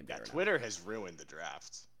talking about the NBA Yeah, right Twitter has ruined the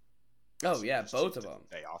draft. now. Oh yeah, both of them.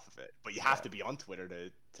 Stay off of it, but you have to be on Twitter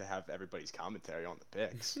to have everybody's commentary on the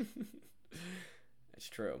picks. That's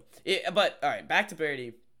true. But all right, back to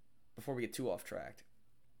Brady. Before we get too off track,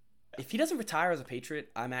 if he doesn't retire as a Patriot,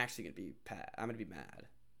 I'm actually gonna be mad.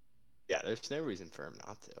 Yeah, there's no reason for him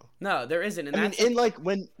not to. No, there isn't. And I mean, in like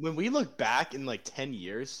when we look back in like 10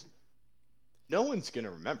 years, no one's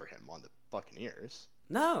gonna remember him on the Buccaneers.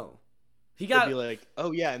 No, They'll be like,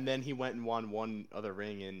 oh yeah, and then he went and won one other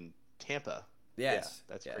ring in Tampa. Yes,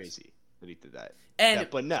 yeah, that's crazy that he did that. And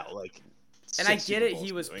but no, like, and I get it.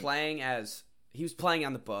 He was playing on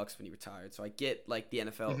the Bucs when he retired, so I get like the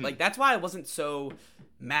NFL. Mm-hmm. Like that's why I wasn't so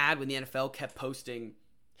mad when the NFL kept posting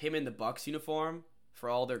him in the Bucs uniform for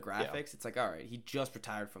all their graphics. Yeah. It's like, all right, he just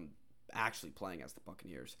retired from actually playing as the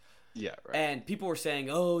Buccaneers. Yeah, right. And people were saying,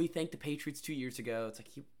 oh, he thanked the Patriots 2 years ago. It's like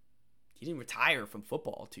he didn't retire from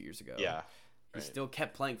football 2 years ago. Yeah. He still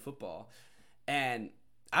kept playing football. And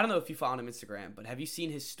I don't know if you follow him on Instagram, but have you seen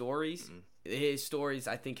his stories? Mm-hmm. His stories,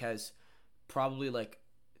 I think, has probably like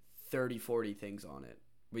 30, 40 things on it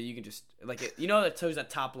where you can just like that shows that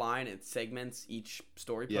top line and segments each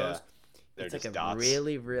story post. It's like a dots.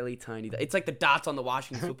 Really, really tiny. It's like the dots on the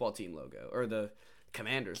Washington football team logo or the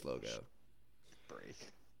Commanders logo. Break.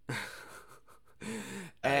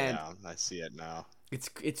 And I see it now.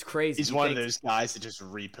 It's crazy. He's one of those guys that just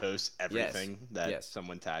reposts everything that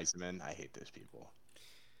someone tags him in. I hate those people.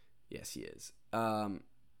 Yes, he is. But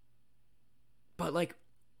like,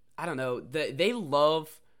 I don't know. They love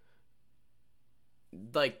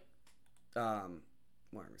like, what am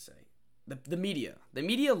I gonna say? The media. The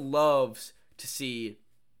media loves to see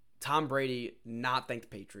Tom Brady not thank the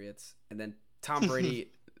Patriots, and then Tom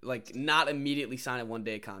Brady like not immediately sign a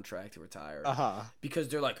 1-day contract to retire because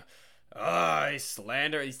they're like, he's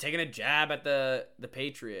slander. He's taking a jab at the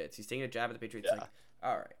Patriots. He's taking a jab at the Patriots. Yeah. Like,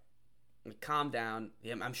 all right, calm down.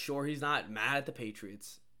 I'm sure he's not mad at the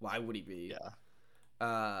Patriots. Why would he be?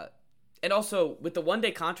 Yeah. And also with the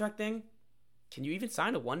 1-day contract thing, can you even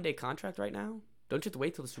sign a 1-day contract right now? Don't you have to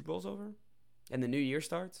wait till the Super Bowl's over and the new year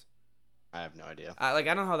starts? I have no idea. I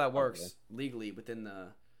don't know how that works legally within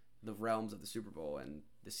the realms of the Super Bowl and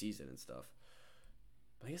the season and stuff.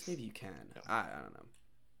 But I guess maybe you can. No. I don't know.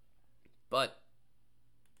 But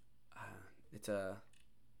it's a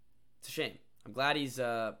shame. I'm glad he's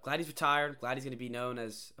retired. Glad he's going to be known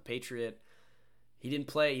as a Patriot. He didn't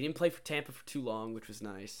play for Tampa for too long, which was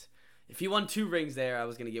nice. If he won 2 rings there, I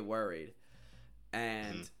was going to get worried.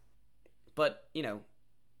 And but,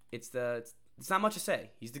 it's not much to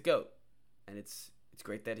say. He's the GOAT. And it's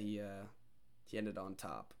great that he ended on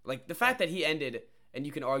top. Like the fact that he ended, and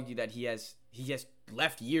you can argue that he has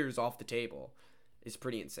left years off the table, is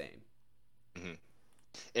pretty insane. Mm-hmm.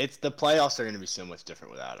 It's the playoffs are going to be so much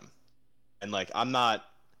different without him. And like I'm not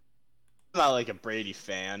like a Brady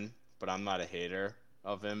fan, but I'm not a hater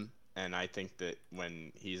of him. And I think that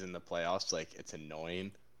when he's in the playoffs, like it's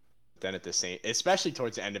annoying. Then at the same, especially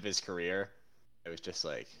towards the end of his career, it was just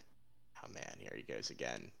like, oh man, here he goes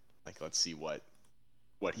again. Like let's see what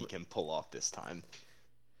he can pull off this time.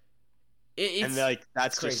 And like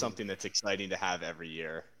that's just something that's exciting to have every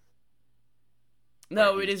year.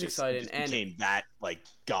 No, it is exciting. He became that like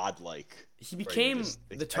godlike. He became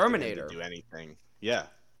the Terminator. To do anything? Yeah.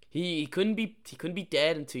 He couldn't be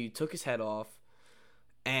dead until you took his head off,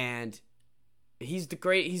 and he's the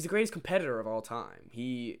greatest competitor of all time.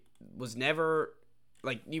 He was never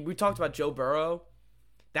like we talked about Joe Burrow.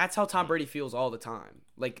 That's how Tom Brady feels all the time.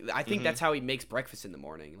 Like I think that's how he makes breakfast in the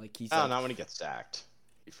morning. Like he's not when he gets sacked.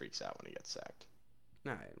 He freaks out when he gets sacked.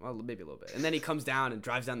 All right, well maybe a little bit, and then he comes down and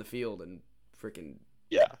drives down the field and freaking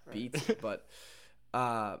beats. But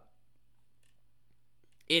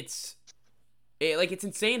it's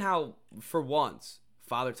insane how for once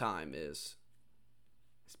Father Time is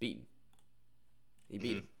beaten. He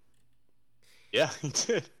beat him. Yeah, he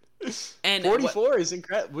did. And 44 is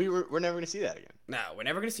incredible. We're never gonna see that again. No, we're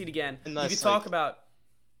never gonna see it again. Unless, you can talk about,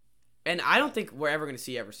 and I don't think we're ever gonna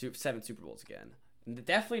see 7 Super Bowls again.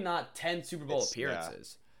 Definitely not 10 Super Bowl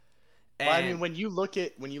appearances. Yeah. Well, I mean, when you look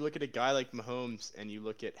at a guy like Mahomes and you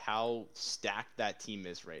look at how stacked that team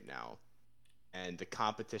is right now, and the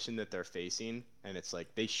competition that they're facing, and it's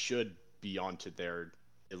like they should be onto their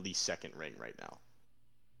at least 2nd ring right now.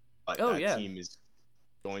 But that team is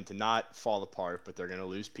going to not fall apart, but they're going to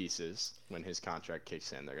lose pieces when his contract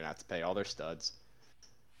kicks in. They're going to have to pay all their studs.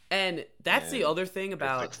 And that's the other thing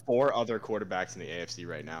about like 4 other quarterbacks in the AFC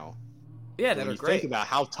right now. Yeah, that are great. Think about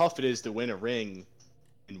how tough it is to win a ring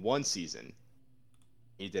in one season.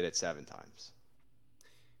 He did it 7 times.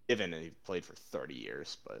 Given that he played for 30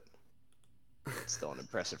 years, but It's still an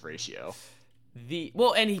impressive ratio.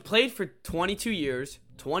 And he played for 22 years,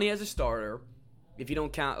 20 as a starter. If you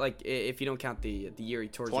don't count the year he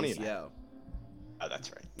tore his ACL. Oh,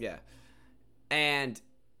 that's right. Yeah. And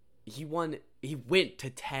he went to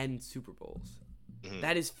 10 Super Bowls. Mm-hmm.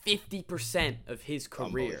 That is 50% of his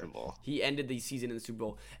career. He ended the season in the Super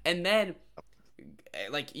Bowl. And then,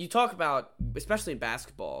 like, you talk about, especially in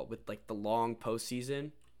basketball, with, like, the long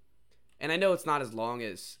postseason. And I know it's not as long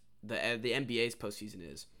as the NBA's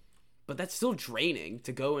postseason is. But that's still draining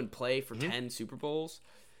to go and play for 10 Super Bowls.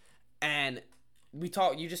 And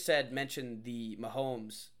you just mentioned the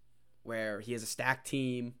Mahomes, where he has a stacked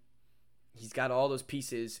team. He's got all those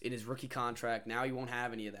pieces in his rookie contract. Now he won't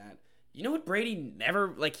have any of that. You know what? Brady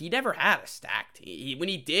he never had a stacked team. When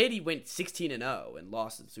he did, he went 16-0 and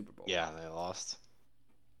lost the Super Bowl. Yeah, they lost.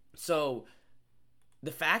 So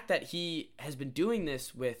the fact that he has been doing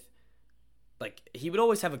this with, like, he would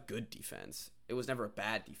always have a good defense. It was never a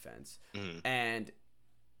bad defense.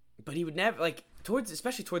 But he would never, like,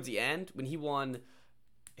 especially towards the end when he won,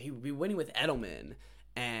 he would be winning with Edelman,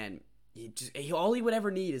 and all he would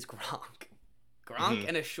ever need is Gronk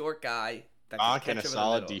and a short guy that Gronk and a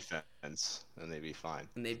solid defense, and they'd be fine.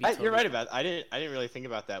 And you're right about it. I didn't really think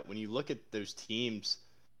about that. When you look at those teams,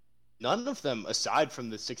 none of them, aside from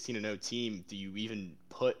the 16-0 team, do you even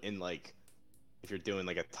put in, like, if you're doing,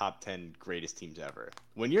 like, a top 10 greatest teams ever.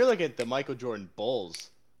 When you're looking at the Michael Jordan Bulls,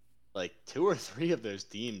 like, 2 or 3 of those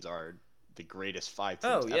teams are the greatest 5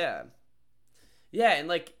 teams ever. Yeah. Yeah, and,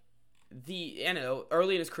 like,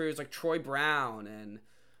 early in his career, it was like Troy Brown, and,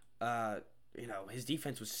 his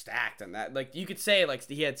defense was stacked on that. Like, you could say, like,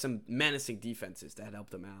 he had some menacing defenses that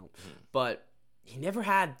helped him out. But he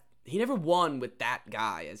never won with that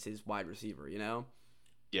guy as his wide receiver, you know?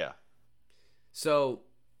 Yeah. So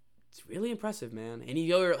it's really impressive, man. And he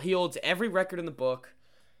holds every record in the book,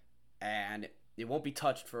 and it won't be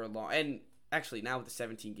touched for a long. And actually, now with the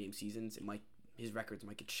 17-game seasons, his records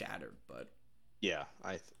might get shattered. But yeah,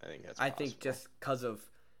 I think that's. I think just because of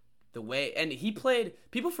the way, and he played.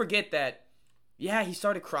 People forget that. Yeah, he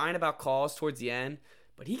started crying about calls towards the end,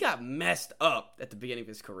 but he got messed up at the beginning of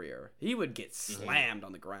his career. He would get slammed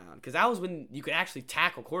on the ground because that was when you could actually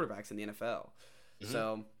tackle quarterbacks in the NFL.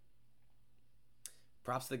 So.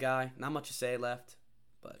 Props to the guy. Not much to say left,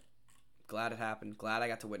 but glad it happened. Glad I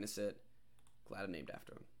got to witness it. Glad I'm named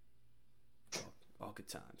after him. All good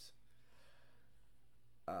times.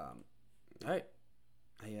 All right.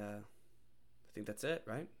 I think that's it,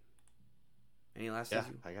 right? Any last things?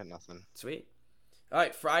 I got nothing. Sweet. All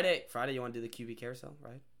right, Friday. You want to do the QB carousel,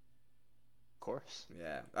 right? Of course.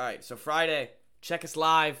 Yeah. All right, so Friday, check us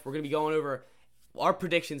live. We're going to be going over our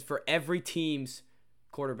predictions for every team's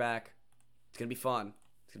quarterback. It's going to be fun.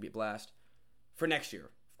 It's going to be a blast. For next year,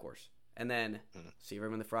 of course. And then see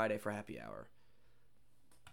everyone the Friday for happy hour.